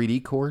you're on a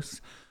 3D course.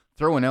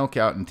 Throw an elk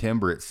out in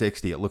timber at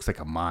 60, it looks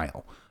like a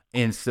mile.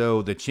 And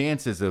so the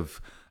chances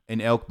of an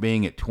elk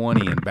being at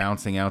 20 and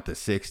bouncing out to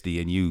 60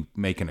 and you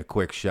making a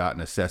quick shot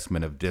and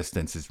assessment of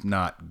distance is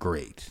not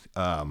great.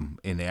 And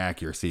the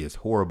accuracy is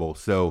horrible.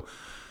 So,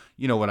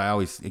 what I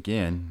always, you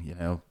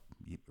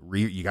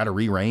got to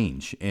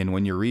re-range. And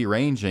when you're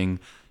re-ranging,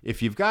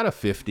 if you've got a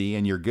 50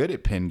 and you're good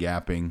at pin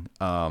gapping,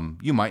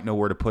 you might know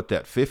where to put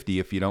that 50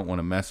 if you don't want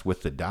to mess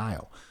with the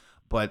dial.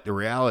 But the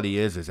reality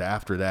is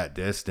after that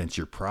distance,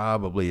 you're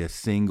probably a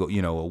single,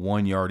 a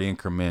 1 yard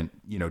increment,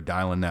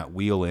 dialing that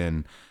wheel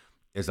in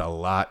is a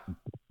lot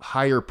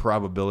higher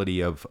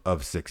probability of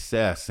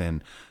success.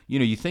 And,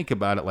 you think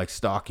about it like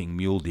stalking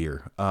mule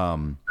deer.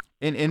 And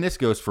this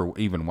goes for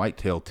even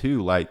whitetail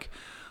too. Like,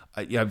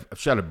 I've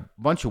shot a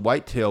bunch of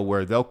whitetail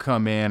where they'll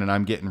come in and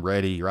I'm getting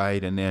ready,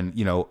 right? And then,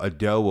 a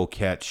doe will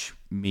catch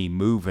me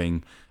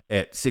moving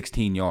at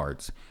 16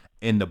 yards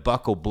and the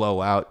buck will blow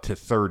out to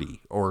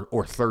 30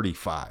 or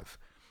 35.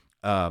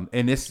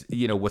 And this,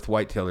 with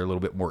whitetail, they're a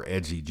little bit more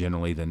edgy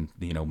generally than,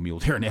 mule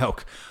deer and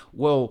elk.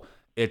 Well,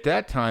 at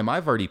that time,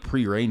 I've already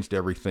pre-ranged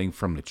everything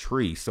from the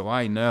tree. So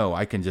I know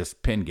I can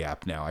just pin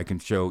gap now. I can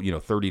show,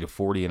 30 to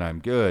 40 and I'm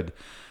good.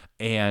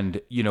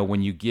 And,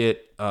 when you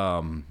get,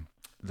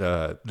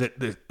 the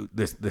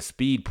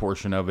speed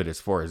portion of it as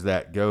far as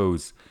that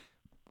goes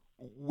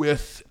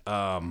with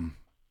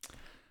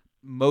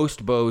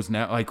most bows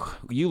now, like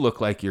you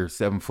look like you're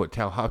 7 foot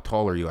tall. How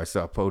tall are you? I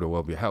saw a photo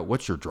of you.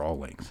 What's your draw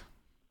length?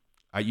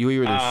 You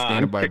either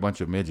standing by a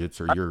bunch of midgets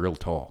or you're real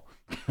tall.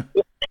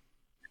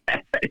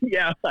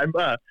 Yeah, I'm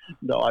 6'4",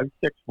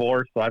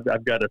 so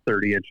I've got a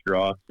 30-inch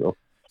draw.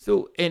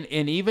 So, and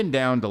even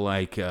down to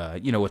like,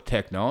 with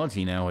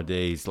technology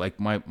nowadays, like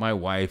my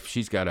wife,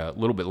 she's got a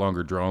little bit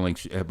longer draw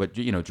length, but,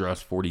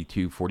 draws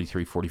 42,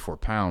 43, 44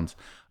 pounds.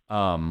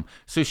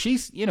 So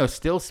she's,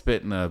 still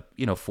spitting a,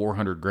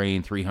 400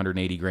 grain,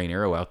 380 grain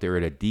arrow out there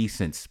at a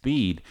decent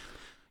speed.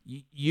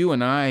 You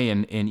and I,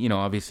 and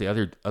obviously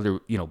other,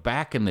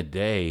 back in the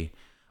day,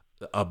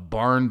 a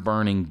barn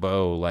burning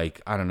bow,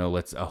 like, I don't know,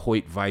 a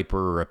Hoyt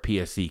Viper or a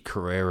PSE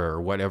Carrera or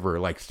whatever,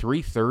 like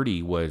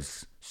 330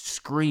 was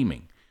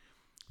screaming.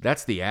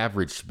 That's the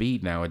average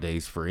speed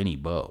nowadays for any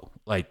bow.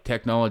 Like,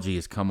 technology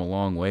has come a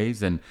long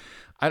ways, and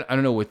I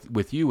don't know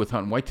with you with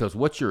hunting whitetails,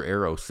 what's your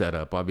arrow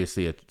setup?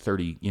 Obviously at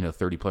 30,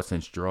 30 plus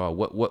inch draw.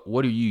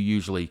 What are you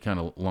usually kind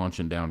of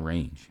launching down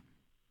range?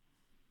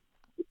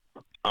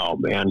 Oh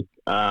man,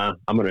 I'm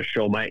going to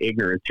show my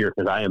ignorance here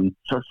because I am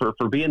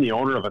for being the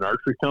owner of an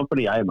archery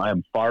company. I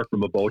am far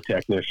from a bow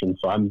technician,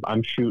 so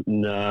I'm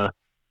shooting.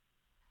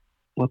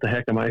 What the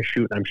heck am I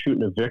shooting? I'm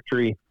shooting a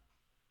Victory.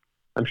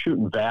 I'm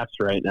shooting VAPs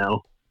right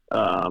now.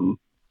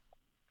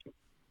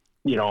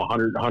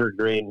 100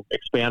 grain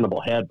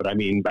expandable head, but I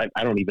mean,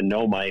 I don't even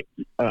know my.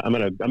 I'm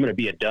gonna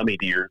be a dummy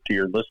to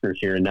your listeners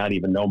here and not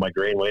even know my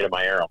grain weight of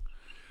my arrow.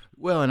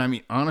 Well, and I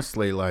mean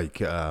honestly,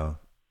 like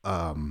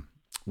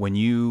when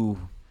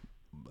you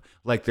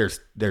like there's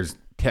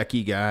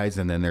techie guys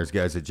and then there's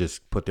guys that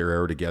just put their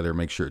arrow together,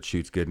 make sure it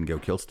shoots good and go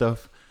kill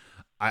stuff.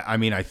 I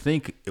mean, I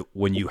think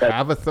when you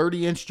have a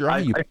 30-inch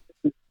draw,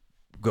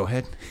 go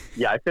ahead.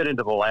 Yeah, I fit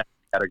into the last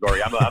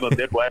category. I'm a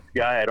Midwest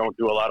guy. I don't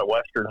do a lot of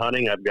Western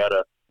hunting. I've got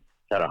a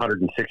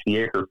 160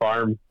 acre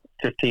farm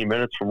 15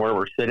 minutes from where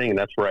we're sitting, and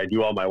that's where I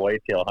do all my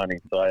whitetail hunting.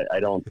 So I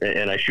don't,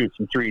 and I shoot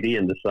some 3D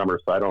in the summer,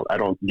 so I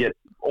don't get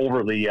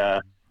overly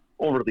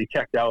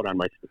checked out on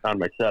my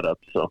setup.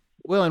 So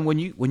well, and when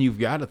you've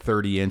got a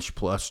 30-inch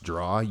plus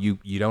draw, you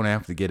don't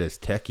have to get as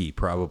techie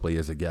probably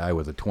as a guy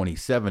with a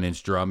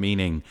 27-inch draw,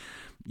 meaning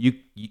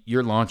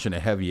you're launching a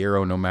heavy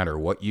arrow no matter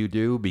what you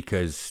do,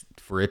 because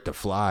for it to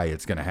fly,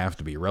 it's going to have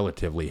to be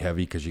relatively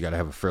heavy because you got to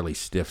have a fairly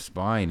stiff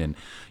spine. And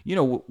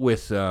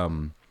with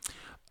a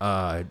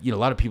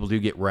lot of people do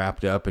get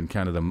wrapped up in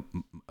kind of the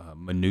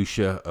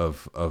minutia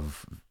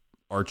of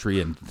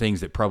archery and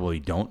things that probably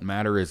don't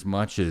matter as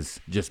much as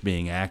just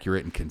being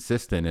accurate and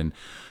consistent. And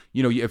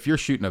if you're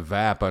shooting a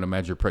VAP, I'd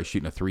imagine you're probably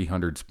shooting a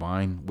 300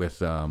 spine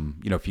with,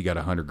 if you got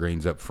 100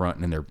 grains up front,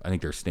 and then I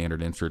think their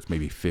standard inserts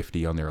maybe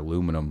 50 on their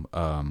aluminum,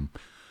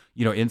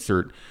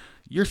 insert.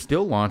 You're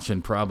still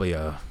launching probably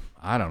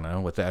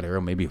with that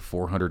arrow, maybe a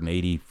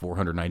 480,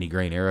 490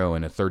 grain arrow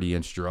and a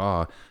 30-inch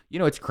draw.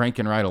 It's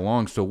cranking right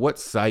along. So what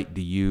sight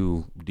do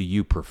you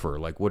prefer?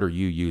 Like, what are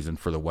you using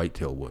for the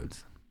whitetail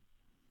woods?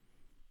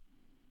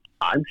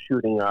 I'm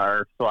shooting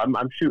our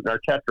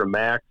Tetra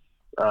Max.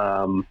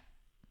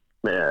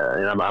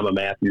 And I'm a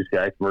Matthews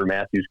guy. We're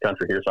Matthews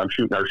country here, so I'm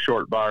shooting our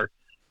short bar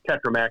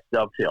Tetra Max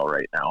dovetail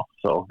right now.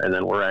 So, and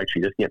then we're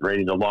actually just getting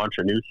ready to launch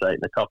a new sight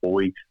in a couple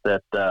weeks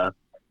that's got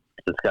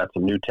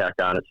some new tech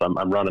on it. So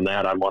I'm running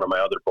that on one of my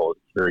other bows.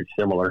 It's very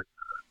similar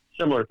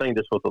thing,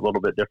 just with a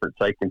little bit different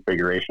sight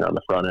configuration on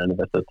the front end of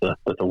it that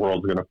the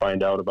world's going to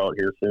find out about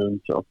here soon.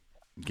 So,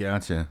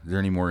 gotcha. Is there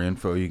any more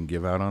info you can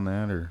give out on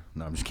that, or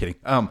no? I'm just kidding.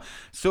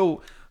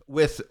 So.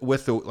 With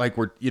the, like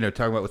we're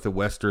talking about with the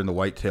Western, the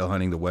whitetail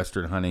hunting, the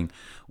Western hunting,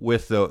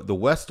 with the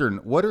Western,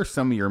 what are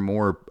some of your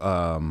more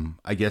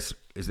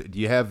do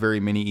you have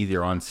very many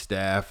either on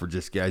staff or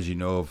just guys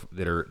of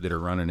that are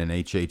running an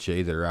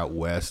HHA that are out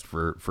west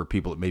for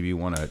people that maybe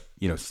want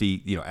to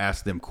see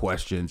ask them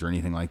questions or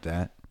anything like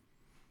that?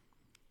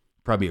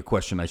 Probably a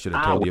question I should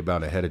have told you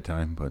about ahead of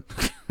time, but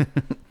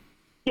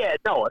yeah,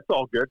 no, it's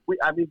all good. We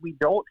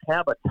don't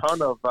have a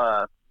ton of.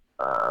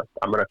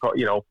 I'm going to call,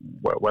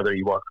 whether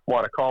you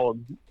want to call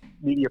them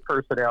media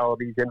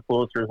personalities,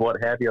 influencers,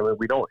 what have you. I mean,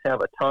 we don't have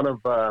a ton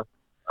of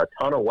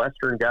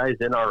Western guys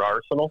in our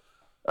arsenal,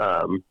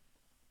 and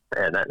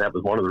that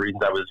was one of the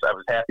reasons I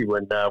was happy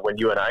when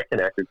you and I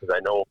connected, because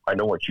I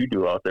know what you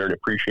do out there and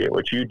appreciate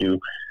what you do.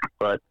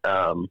 But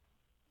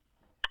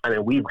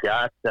we've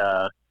got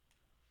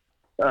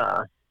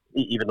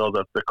even though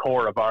the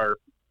core of our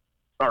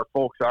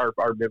folks are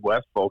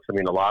Midwest folks. I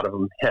mean, a lot of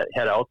them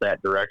head out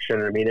that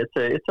direction. I mean,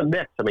 it's a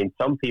mix. I mean,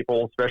 some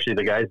people, especially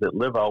the guys that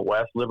live out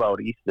west, live out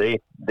east, they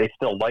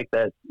still like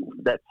that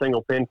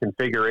single pin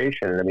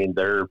configuration. I mean,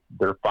 they're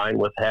fine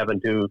with having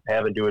to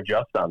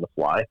adjust on the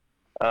fly.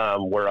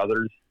 Where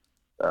others,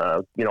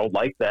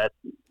 like that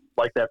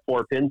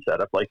 4-pin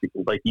setup, like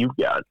you've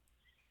got.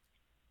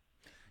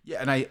 Yeah,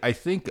 and I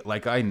think,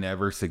 like, I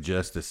never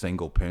suggest a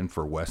single pin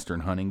for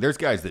Western hunting. There's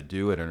guys that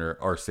do it and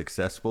are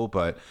successful,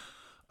 but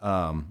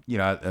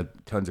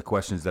tons of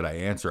questions that I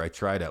answer, I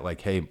try to,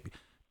 like, hey,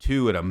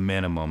 2 at a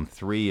minimum,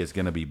 3 is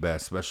going to be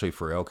best, especially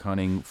for elk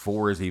hunting.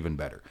 4 is even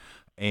better.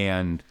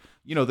 And,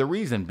 the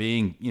reason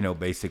being,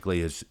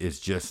 basically is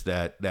just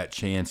that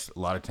chance. A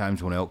lot of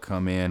times when elk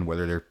come in,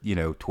 whether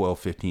they're, 12,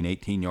 15,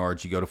 18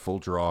 yards, you go to full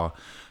draw,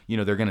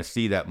 they're going to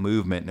see that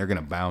movement and they're going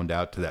to bound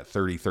out to that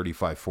 30,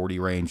 35, 40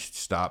 range,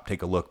 stop,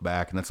 take a look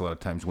back. And that's a lot of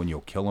times when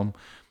you'll kill them.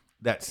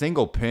 That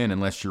single pin,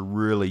 unless you're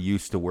really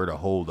used to where to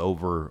hold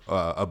over,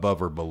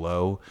 above or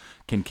below,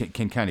 can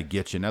kind of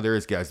get you. Now, there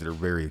is guys that are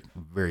very,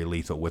 very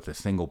lethal with a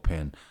single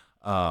pin.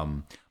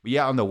 But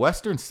yeah, on the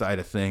Western side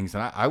of things,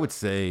 and I would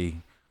say,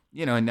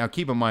 and now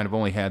keep in mind, I've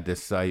only had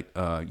this site,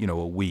 a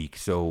week.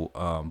 So,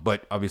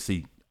 but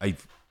obviously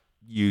I've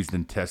used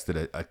and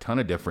tested a ton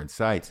of different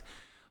sites.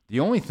 The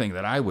only thing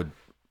that I would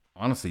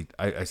honestly,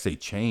 I say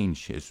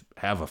change is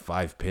have a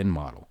 5-pin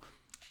model.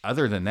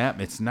 Other than that,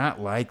 it's not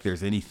like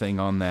there's anything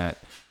on that,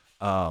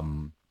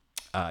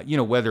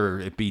 whether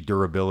it be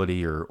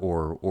durability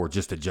or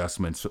just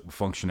adjustments,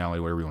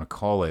 functionality, whatever you want to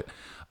call it.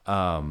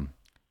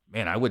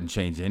 man, I wouldn't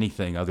change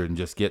anything other than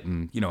just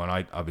getting, and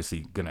I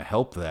obviously going to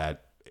help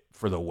that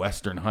for the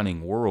Western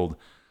hunting world,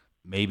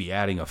 maybe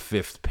adding a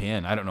fifth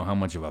pin. I don't know how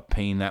much of a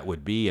pain that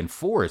would be. And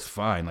 4 is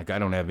fine. Like, I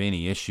don't have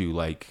any issue,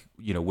 like,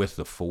 with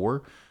the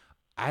 4.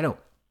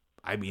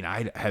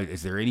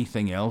 Is there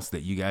anything else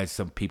that you guys,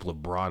 some people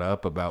have brought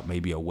up about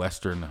maybe a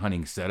Western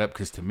hunting setup?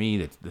 Because to me,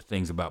 the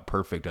thing's about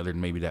perfect other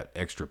than maybe that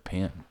extra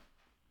pin.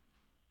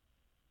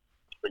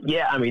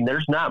 Yeah, I mean,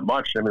 there's not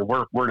much. I mean,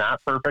 we're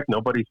not perfect.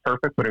 Nobody's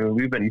perfect, but I mean,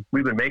 we've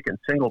been making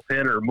single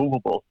pin or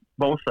movable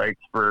bow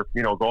sights for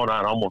going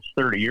on almost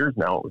 30 years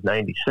now. It was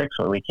 96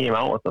 when we came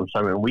out with them. So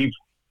I mean,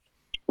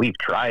 we've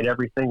tried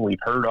everything. We've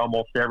heard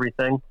almost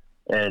everything,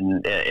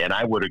 and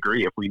I would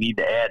agree if we need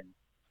to add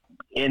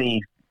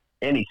any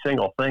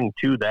single thing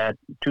to that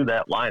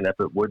lineup,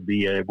 it would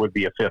be a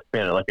fifth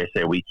pin. And like I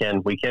say, we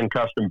can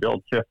custom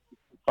build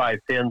 5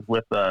 pins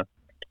with that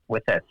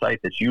sight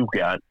that you've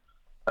got.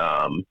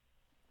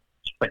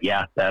 But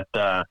yeah, that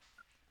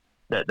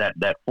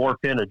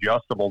 4-pin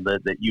adjustable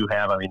that you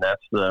have, I mean,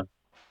 that's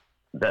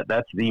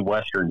the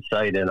Western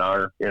sight in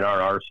our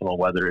arsenal,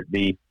 whether it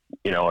be,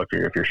 if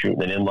you're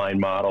shooting an inline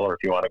model or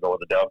if you want to go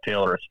with a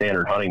dovetail or a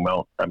standard hunting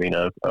mount. I mean,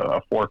 a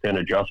 4-pin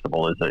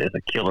adjustable is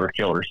a killer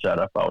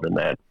setup out in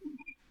that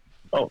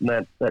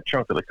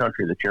chunk of the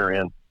country that you're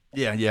in.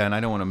 Yeah. And I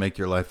don't want to make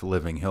your life a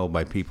living hell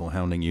by people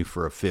hounding you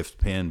for a fifth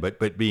pin,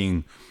 but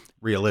being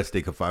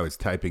realistic, if I was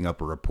typing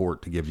up a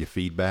report to give you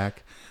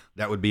feedback,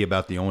 that would be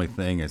about the only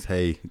thing is,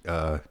 hey,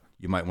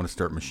 you might want to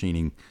start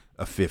machining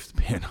a fifth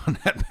pin on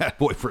that bad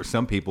boy for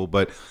some people.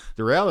 But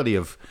the reality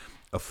of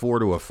a 4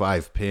 to a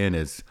 5 pin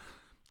is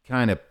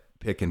kind of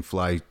pick and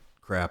fly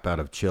crap out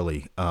of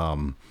chili.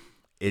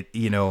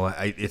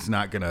 It's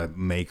not going to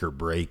make or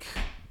break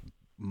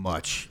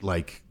much.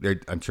 Like,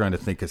 I'm trying to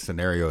think of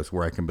scenarios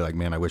where I can be like,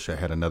 man, I wish I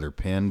had another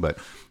pin, but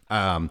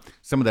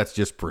some of that's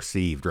just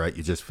perceived, right?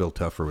 You just feel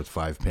tougher with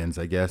 5 pins,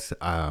 I guess.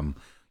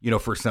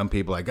 For some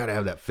people, I got to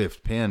have that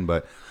fifth pin,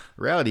 but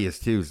the reality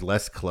is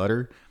less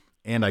clutter,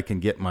 and I can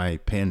get my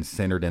pins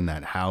centered in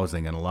that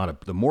housing. And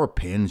the more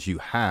pins you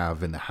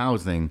have in the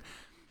housing,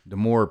 the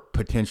more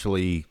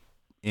potentially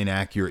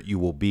inaccurate you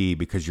will be,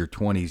 because your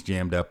 20's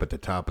jammed up at the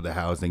top of the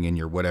housing and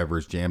your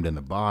whatever's jammed in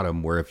the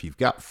bottom. Where if you've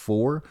got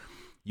 4,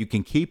 you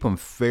can keep them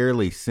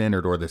fairly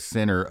centered, or the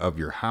center of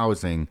your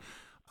housing,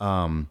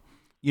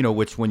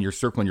 which when you're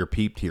circling your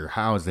peep to your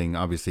housing,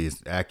 obviously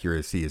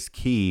accuracy is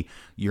key.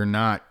 You're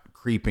not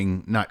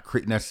creeping,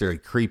 necessarily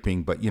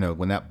creeping, but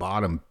when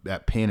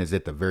that pin is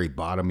at the very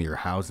bottom of your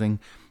housing,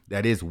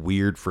 that is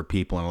weird for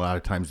people. And a lot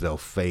of times they'll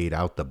fade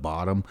out the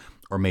bottom,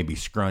 or maybe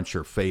scrunch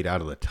or fade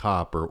out of the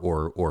top,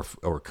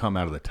 or come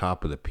out of the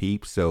top of the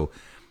peep. So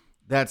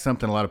that's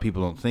something a lot of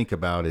people don't think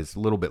about, is a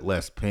little bit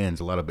less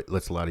pins.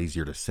 It's a lot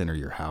easier to center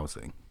your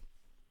housing.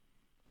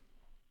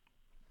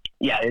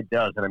 Yeah, it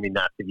does. And I mean,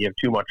 not to give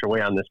too much away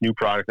on this new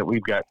product that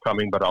we've got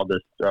coming, but I'll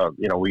just,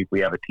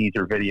 we have a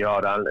teaser video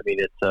out on it. I mean,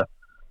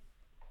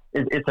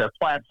 it's a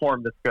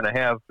platform that's going to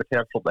have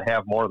potential to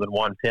have more than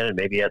 1 pin, and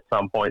maybe at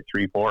some point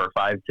 3, 4, or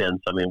 5 pins.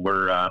 I mean,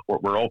 we're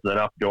opening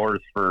up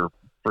doors for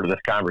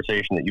this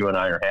conversation that you and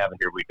I are having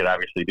here. We could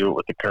obviously do it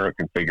with the current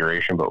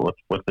configuration, but with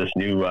this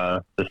new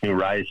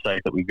Rise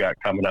sight that we've got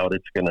coming out,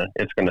 it's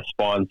gonna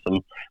spawn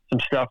some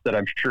stuff that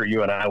I'm sure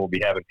you and I will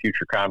be having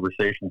future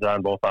conversations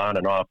on, both on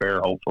and off air,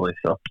 hopefully.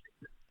 So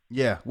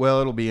yeah, well,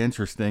 it'll be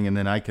interesting, and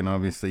then I can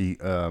obviously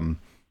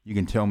you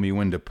can tell me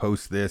when to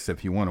post this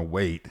if you want to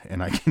wait,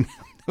 and I can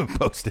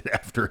post it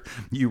after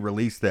you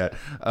release that.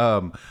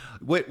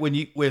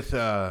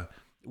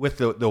 With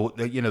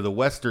the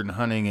Western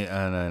hunting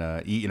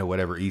and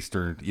whatever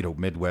Eastern,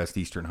 Midwest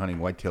Eastern hunting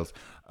whitetails,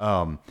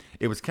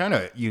 it was kind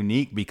of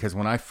unique, because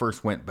when I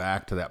first went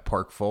back to that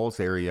Park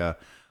Falls area,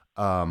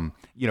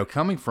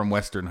 coming from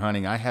Western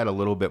hunting, I had a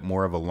little bit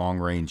more of a long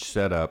range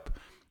setup.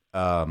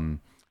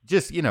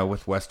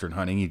 With Western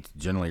hunting, you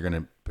generally are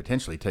going to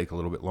potentially take a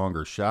little bit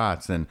longer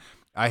shots, and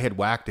I had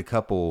whacked a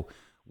couple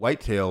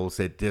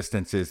whitetails at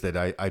distances that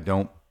I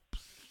don't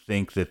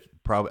think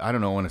that probably, I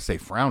don't know, I want to say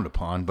frowned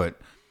upon, but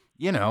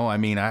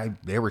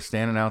they were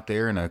standing out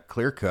there in a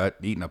clear cut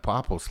eating a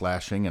popple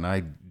slashing, and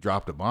I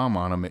dropped a bomb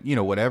on them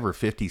at,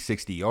 50,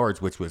 60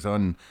 yards, which was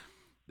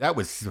that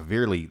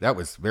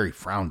was very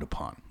frowned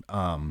upon.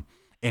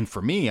 And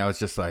for me, I was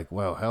just like,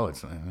 well, hell,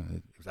 it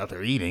was out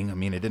there eating. I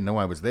mean, it didn't know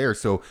I was there,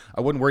 so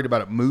I wasn't worried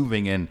about it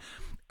moving. And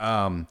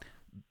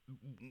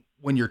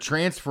when you're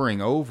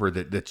transferring over,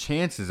 the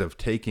chances of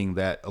taking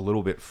that a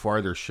little bit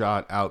farther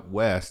shot out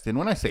west, and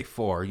when I say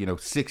far,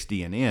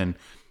 60 and in,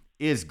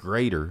 is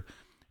greater.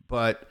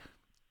 But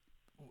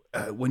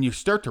when you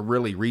start to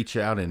really reach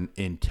out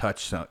and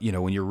touch some,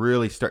 when you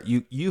really start,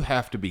 you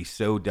have to be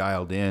so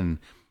dialed in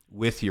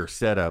with your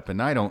setup.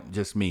 And I don't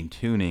just mean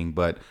tuning,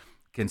 but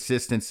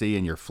consistency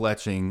in your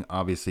fletching,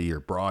 obviously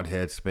your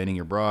broadheads, spinning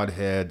your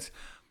broadheads,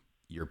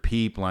 your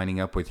peep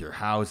lining up with your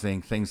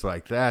housing, things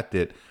like that,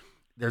 that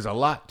there's a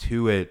lot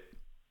to it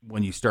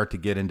when you start to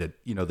get into,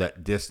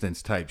 that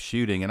distance type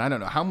shooting. And I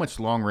don't know, how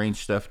much long range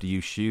stuff do you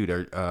shoot,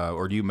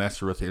 or do you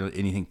mess with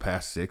anything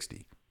past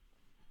 60?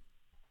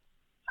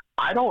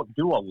 I don't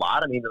do a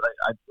lot. I mean,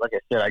 like I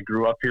said, I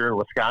grew up here in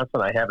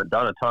Wisconsin. I haven't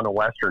done a ton of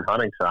Western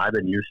hunting, so I've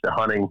been used to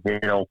hunting,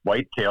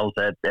 whitetails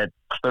at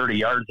 30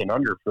 yards and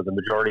under for the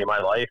majority of my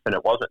life. And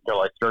it wasn't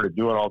until I started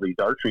doing all these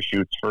archery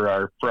shoots for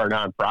our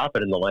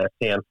nonprofit in the last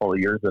handful of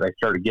years that I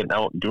started getting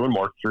out and doing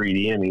more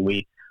 3D. I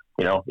mean,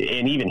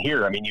 and even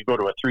here, I mean, you go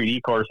to a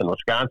 3D course in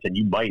Wisconsin,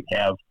 you might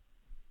have,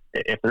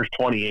 if there's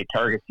 28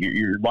 targets,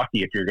 you're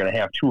lucky if you're going to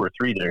have 2 or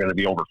 3 that are going to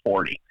be over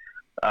 40.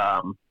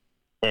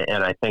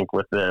 And I think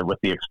with the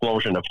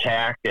explosion of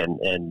TAC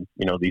and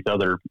these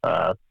other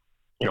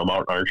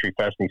Mountain Archery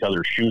Fest and these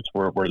other shoots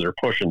where they're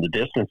pushing the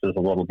distances a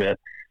little bit,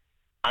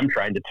 I'm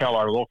trying to tell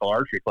our local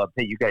archery club,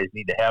 hey, you guys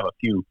need to have a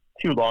few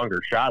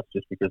longer shots,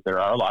 just because there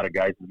are a lot of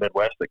guys in the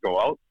Midwest that go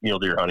out mule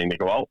deer hunting, they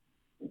go out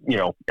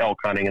elk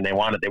hunting, and they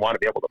want to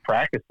be able to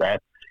practice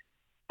that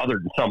other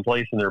than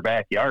someplace in their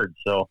backyard.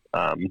 So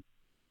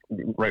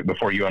right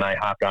before you and I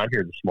hopped on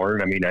here this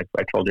morning, I mean,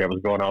 I told you I was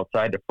going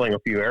outside to fling a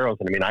few arrows,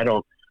 and I mean, I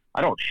don't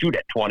shoot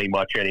at 20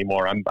 much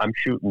anymore. I'm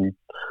shooting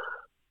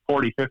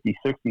 40, 50,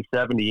 60,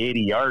 70,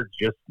 80 yards.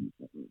 Just,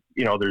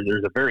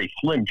 there's a very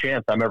slim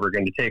chance I'm ever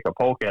going to take a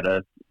poke at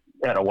a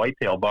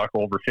whitetail buck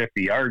over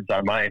 50 yards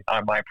on my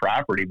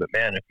property. But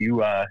man, if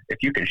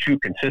you can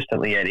shoot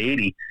consistently at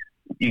 80,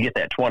 you get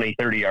that 20,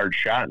 30 yard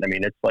shot. And I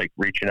mean, it's like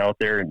reaching out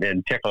there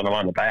and tickling them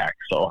on the back.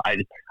 So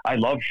I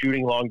love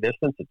shooting long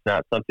distance. It's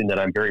not something that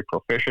I'm very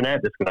proficient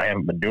at, just because I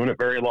haven't been doing it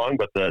very long,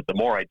 but the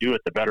more I do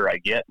it, the better I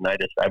get. And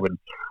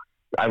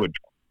I would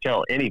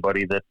tell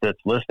anybody that's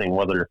listening,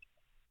 whether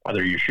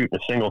you're shooting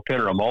a single pin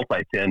or a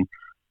multi-pin,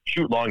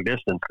 shoot long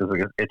distance, because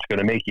it's going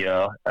to make you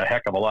a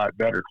heck of a lot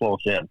better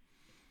close in.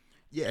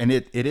 Yeah, and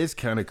it is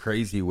kind of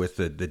crazy with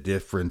the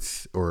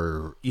difference,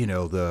 or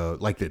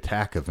the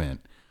TAC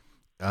event.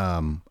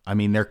 I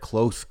mean, their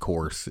close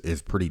course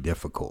is pretty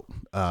difficult.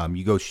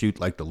 You go shoot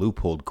like the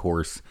Loophole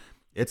course,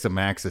 it's a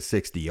max of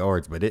 60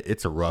 yards, but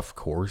it's a rough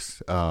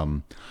course.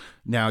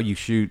 Now you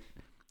shoot,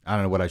 I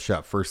don't know what I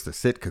shot first, the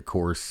Sitka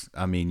course.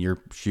 I mean,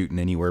 you're shooting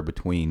anywhere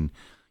between,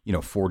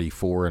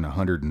 44 and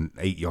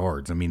 108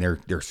 yards. I mean,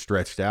 they're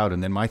stretched out.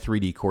 And then my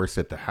 3D course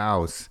at the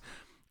house,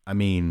 I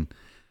mean,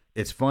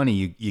 it's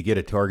funny, you get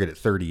a target at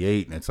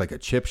 38 and it's like a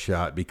chip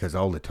shot, because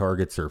all the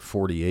targets are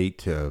 48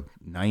 to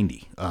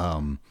 90.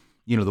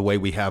 The way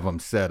we have them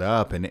set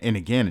up. And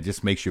again, it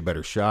just makes you a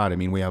better shot. I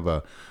mean, we have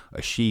a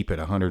sheep at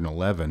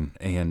 111,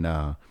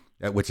 and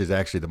which is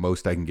actually the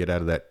most I can get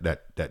out of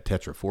that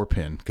Tetra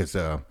 4-pin, because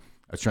I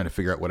was trying to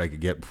figure out what I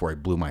could get before I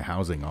blew my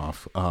housing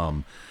off.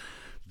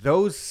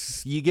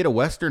 Those, you get a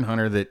Western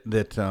hunter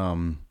that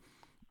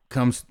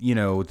comes,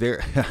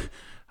 there.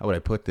 How would I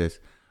put this?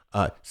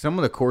 Some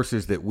of the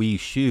courses that we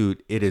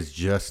shoot, it is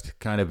just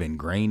kind of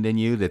ingrained in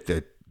you that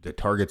the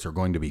targets are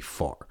going to be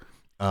far.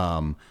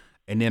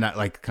 And then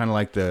I kind of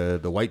like the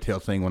whitetail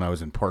thing when I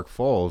was in Park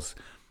Falls,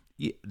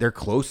 they're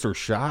closer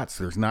shots.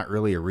 There's not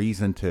really a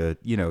reason to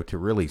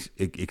really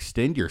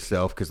extend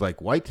yourself, because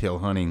like whitetail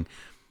hunting,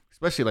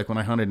 especially like when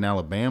I hunted in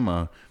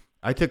Alabama,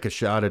 I took a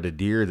shot at a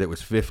deer that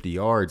was 50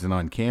 yards, and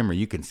on camera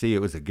you can see it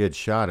was a good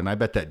shot, and I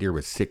bet that deer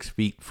was 6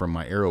 feet from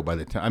my arrow by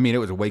the time. I mean, it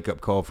was a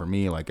wake-up call for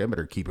me, like I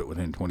better keep it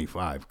within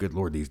 25. Good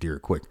Lord, these deer are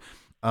quick.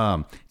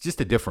 It's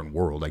just a different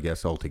world, I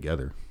guess,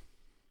 altogether.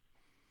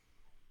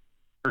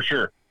 For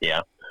sure,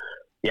 yeah.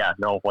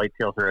 No,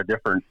 whitetails are a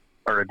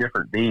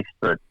different beast.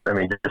 But I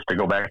mean, just to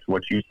go back to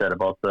what you said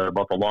about the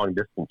long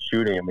distance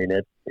shooting, I mean,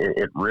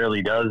 it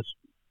really does.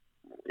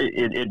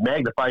 It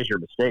magnifies your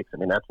mistakes. I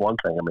mean, that's one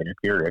thing. I mean,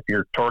 if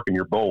you're torquing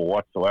your bow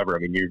whatsoever, I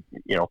mean,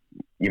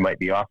 you might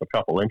be off a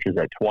couple inches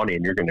at 20,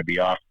 and you're going to be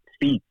off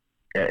feet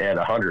at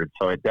 100.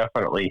 So it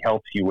definitely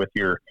helps you with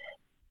your.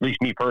 At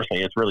least me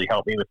personally, it's really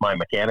helped me with my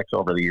mechanics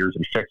over the years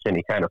and fixed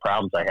any kind of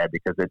problems I had,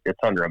 because it's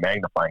under a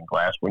magnifying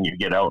glass when you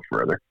get out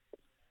further.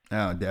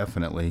 Oh,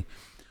 definitely.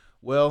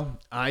 Well,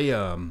 I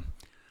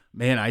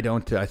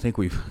think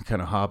we've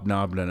kind of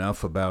hobnobbed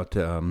enough about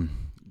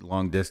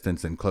long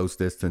distance and close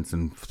distance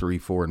and 3,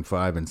 4, and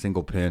 5 and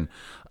single pin.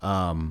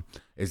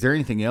 Is there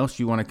anything else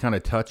you want to kind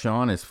of touch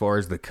on as far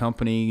as the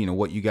company,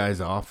 what you guys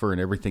offer and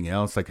everything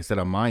else? Like I said,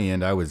 on my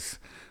end, I was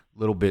a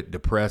little bit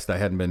depressed. I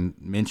hadn't been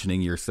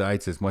mentioning your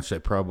sites as much as I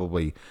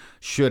probably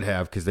should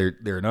have, because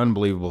they're an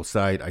unbelievable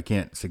site. I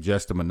can't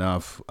suggest them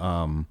enough.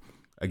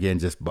 Again,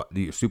 just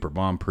super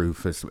bomb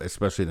proof,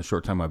 especially in the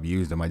short time I've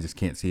used them. I just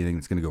can't see anything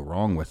that's going to go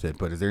wrong with it.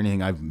 But is there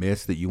anything I've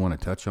missed that you want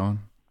to touch on?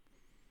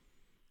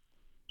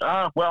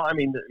 Well, I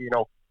mean,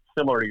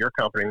 similar to your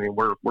company, I mean,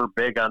 we're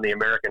big on the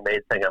American-made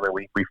thing. I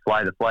mean, we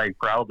fly the flag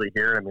proudly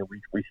here. I mean,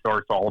 we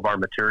source all of our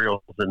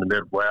materials in the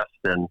Midwest,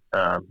 and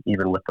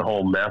even with the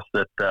whole mess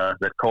that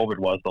COVID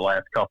was the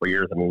last couple of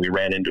years, I mean, we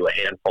ran into a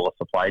handful of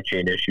supply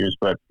chain issues,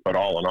 but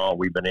all in all,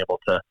 we've been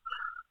able to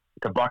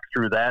buck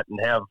through that and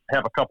have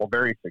a couple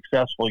very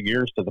successful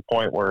years, to the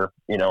point where,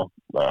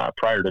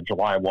 prior to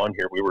July 1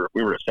 here, we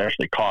were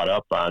essentially caught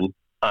up on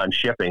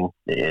shipping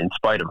in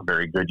spite of a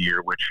very good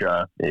year, which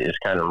is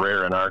kind of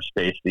rare in our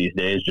space these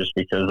days, just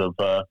because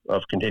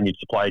of continued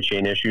supply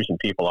chain issues and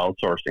people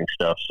outsourcing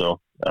stuff.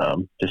 So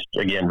just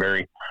again,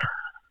 very,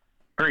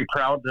 very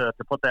proud to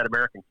put that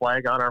American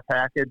flag on our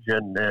package,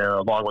 and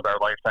along with our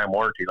lifetime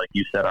warranty. Like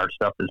you said, our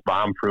stuff is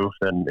bomb proof,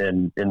 and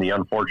in the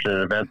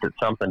unfortunate event that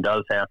something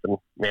does happen,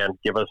 man,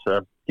 give us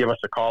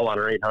a call on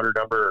our 800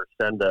 number, or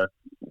send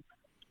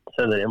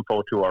the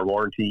info to our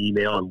warranty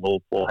email, and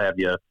we'll have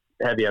you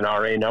an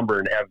RA number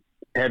and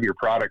have your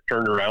product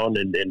turned around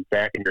and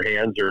back in your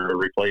hands, or a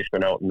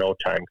replacement out in no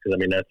time. Because I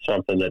mean, that's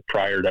something that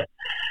prior to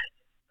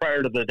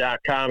the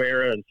 .com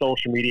era and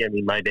social media, I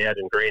mean, my dad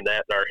ingrained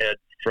that in our head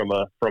from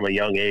a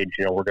young age.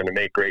 You know, we're going to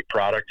make great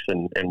products,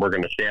 and we're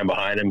going to stand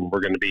behind them.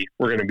 We're going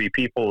to be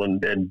people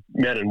and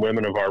men and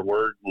women of our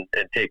word,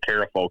 and take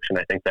care of folks. And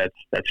I think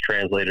that's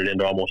translated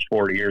into almost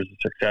 40 years of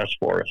success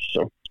for us.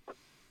 So,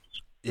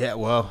 yeah,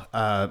 well,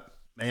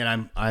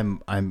 man,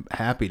 I'm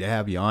happy to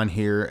have you on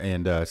here,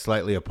 and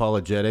slightly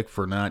apologetic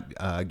for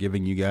not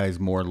giving you guys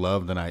more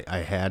love than I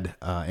had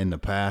in the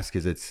past,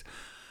 because it's,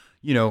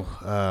 you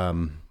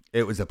know,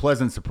 it was a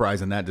pleasant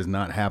surprise, and that does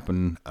not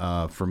happen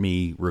for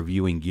me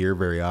reviewing gear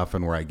very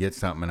often, where I get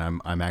something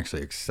and I'm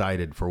actually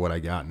excited for what I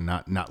got and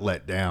not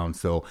let down.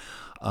 So,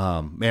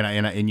 man,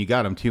 and you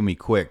got them to me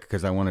quick,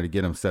 because I wanted to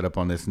get them set up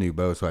on this new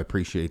bow. So I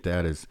appreciate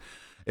that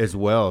as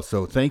well.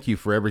 So thank you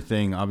for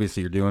everything,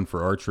 obviously, you're doing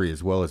for archery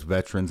as well as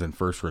veterans and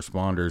first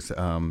responders.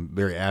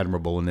 Very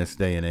admirable in this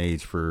day and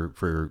age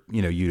for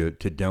you know, you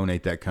to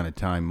donate that kind of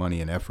time,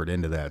 money, and effort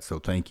into that. So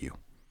thank you.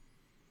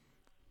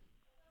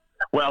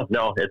 Well,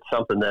 no, it's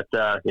something that,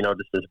 you know,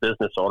 just as a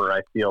business owner,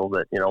 I feel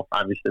that, you know,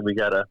 obviously we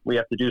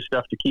have to do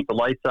stuff to keep the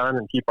lights on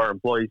and keep our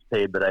employees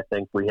paid. But I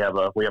think we have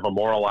a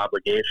moral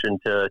obligation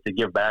to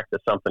give back to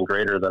something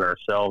greater than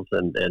ourselves.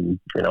 And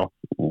you know,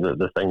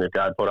 the thing that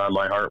God put on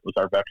my heart was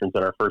our veterans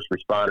and our first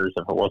responders.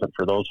 If it wasn't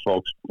for those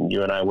folks,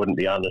 you and I wouldn't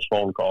be on this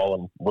phone call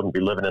and wouldn't be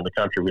living in the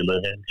country we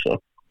live in.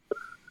 So.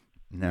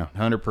 No,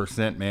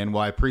 100%, man.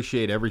 Well, I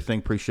appreciate everything.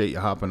 Appreciate you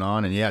hopping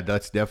on. And yeah,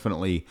 that's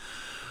definitely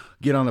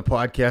get on the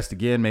podcast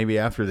again, maybe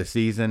after the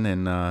season,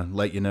 and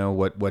let you know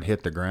what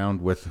hit the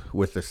ground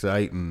with the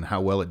site and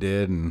how well it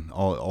did and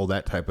all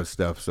that type of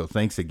stuff. So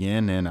thanks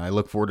again, and I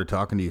look forward to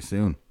talking to you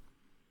soon.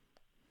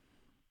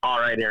 All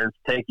right, Aaron.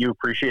 Thank you.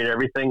 Appreciate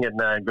everything,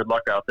 and good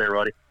luck out there,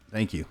 buddy.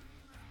 Thank you.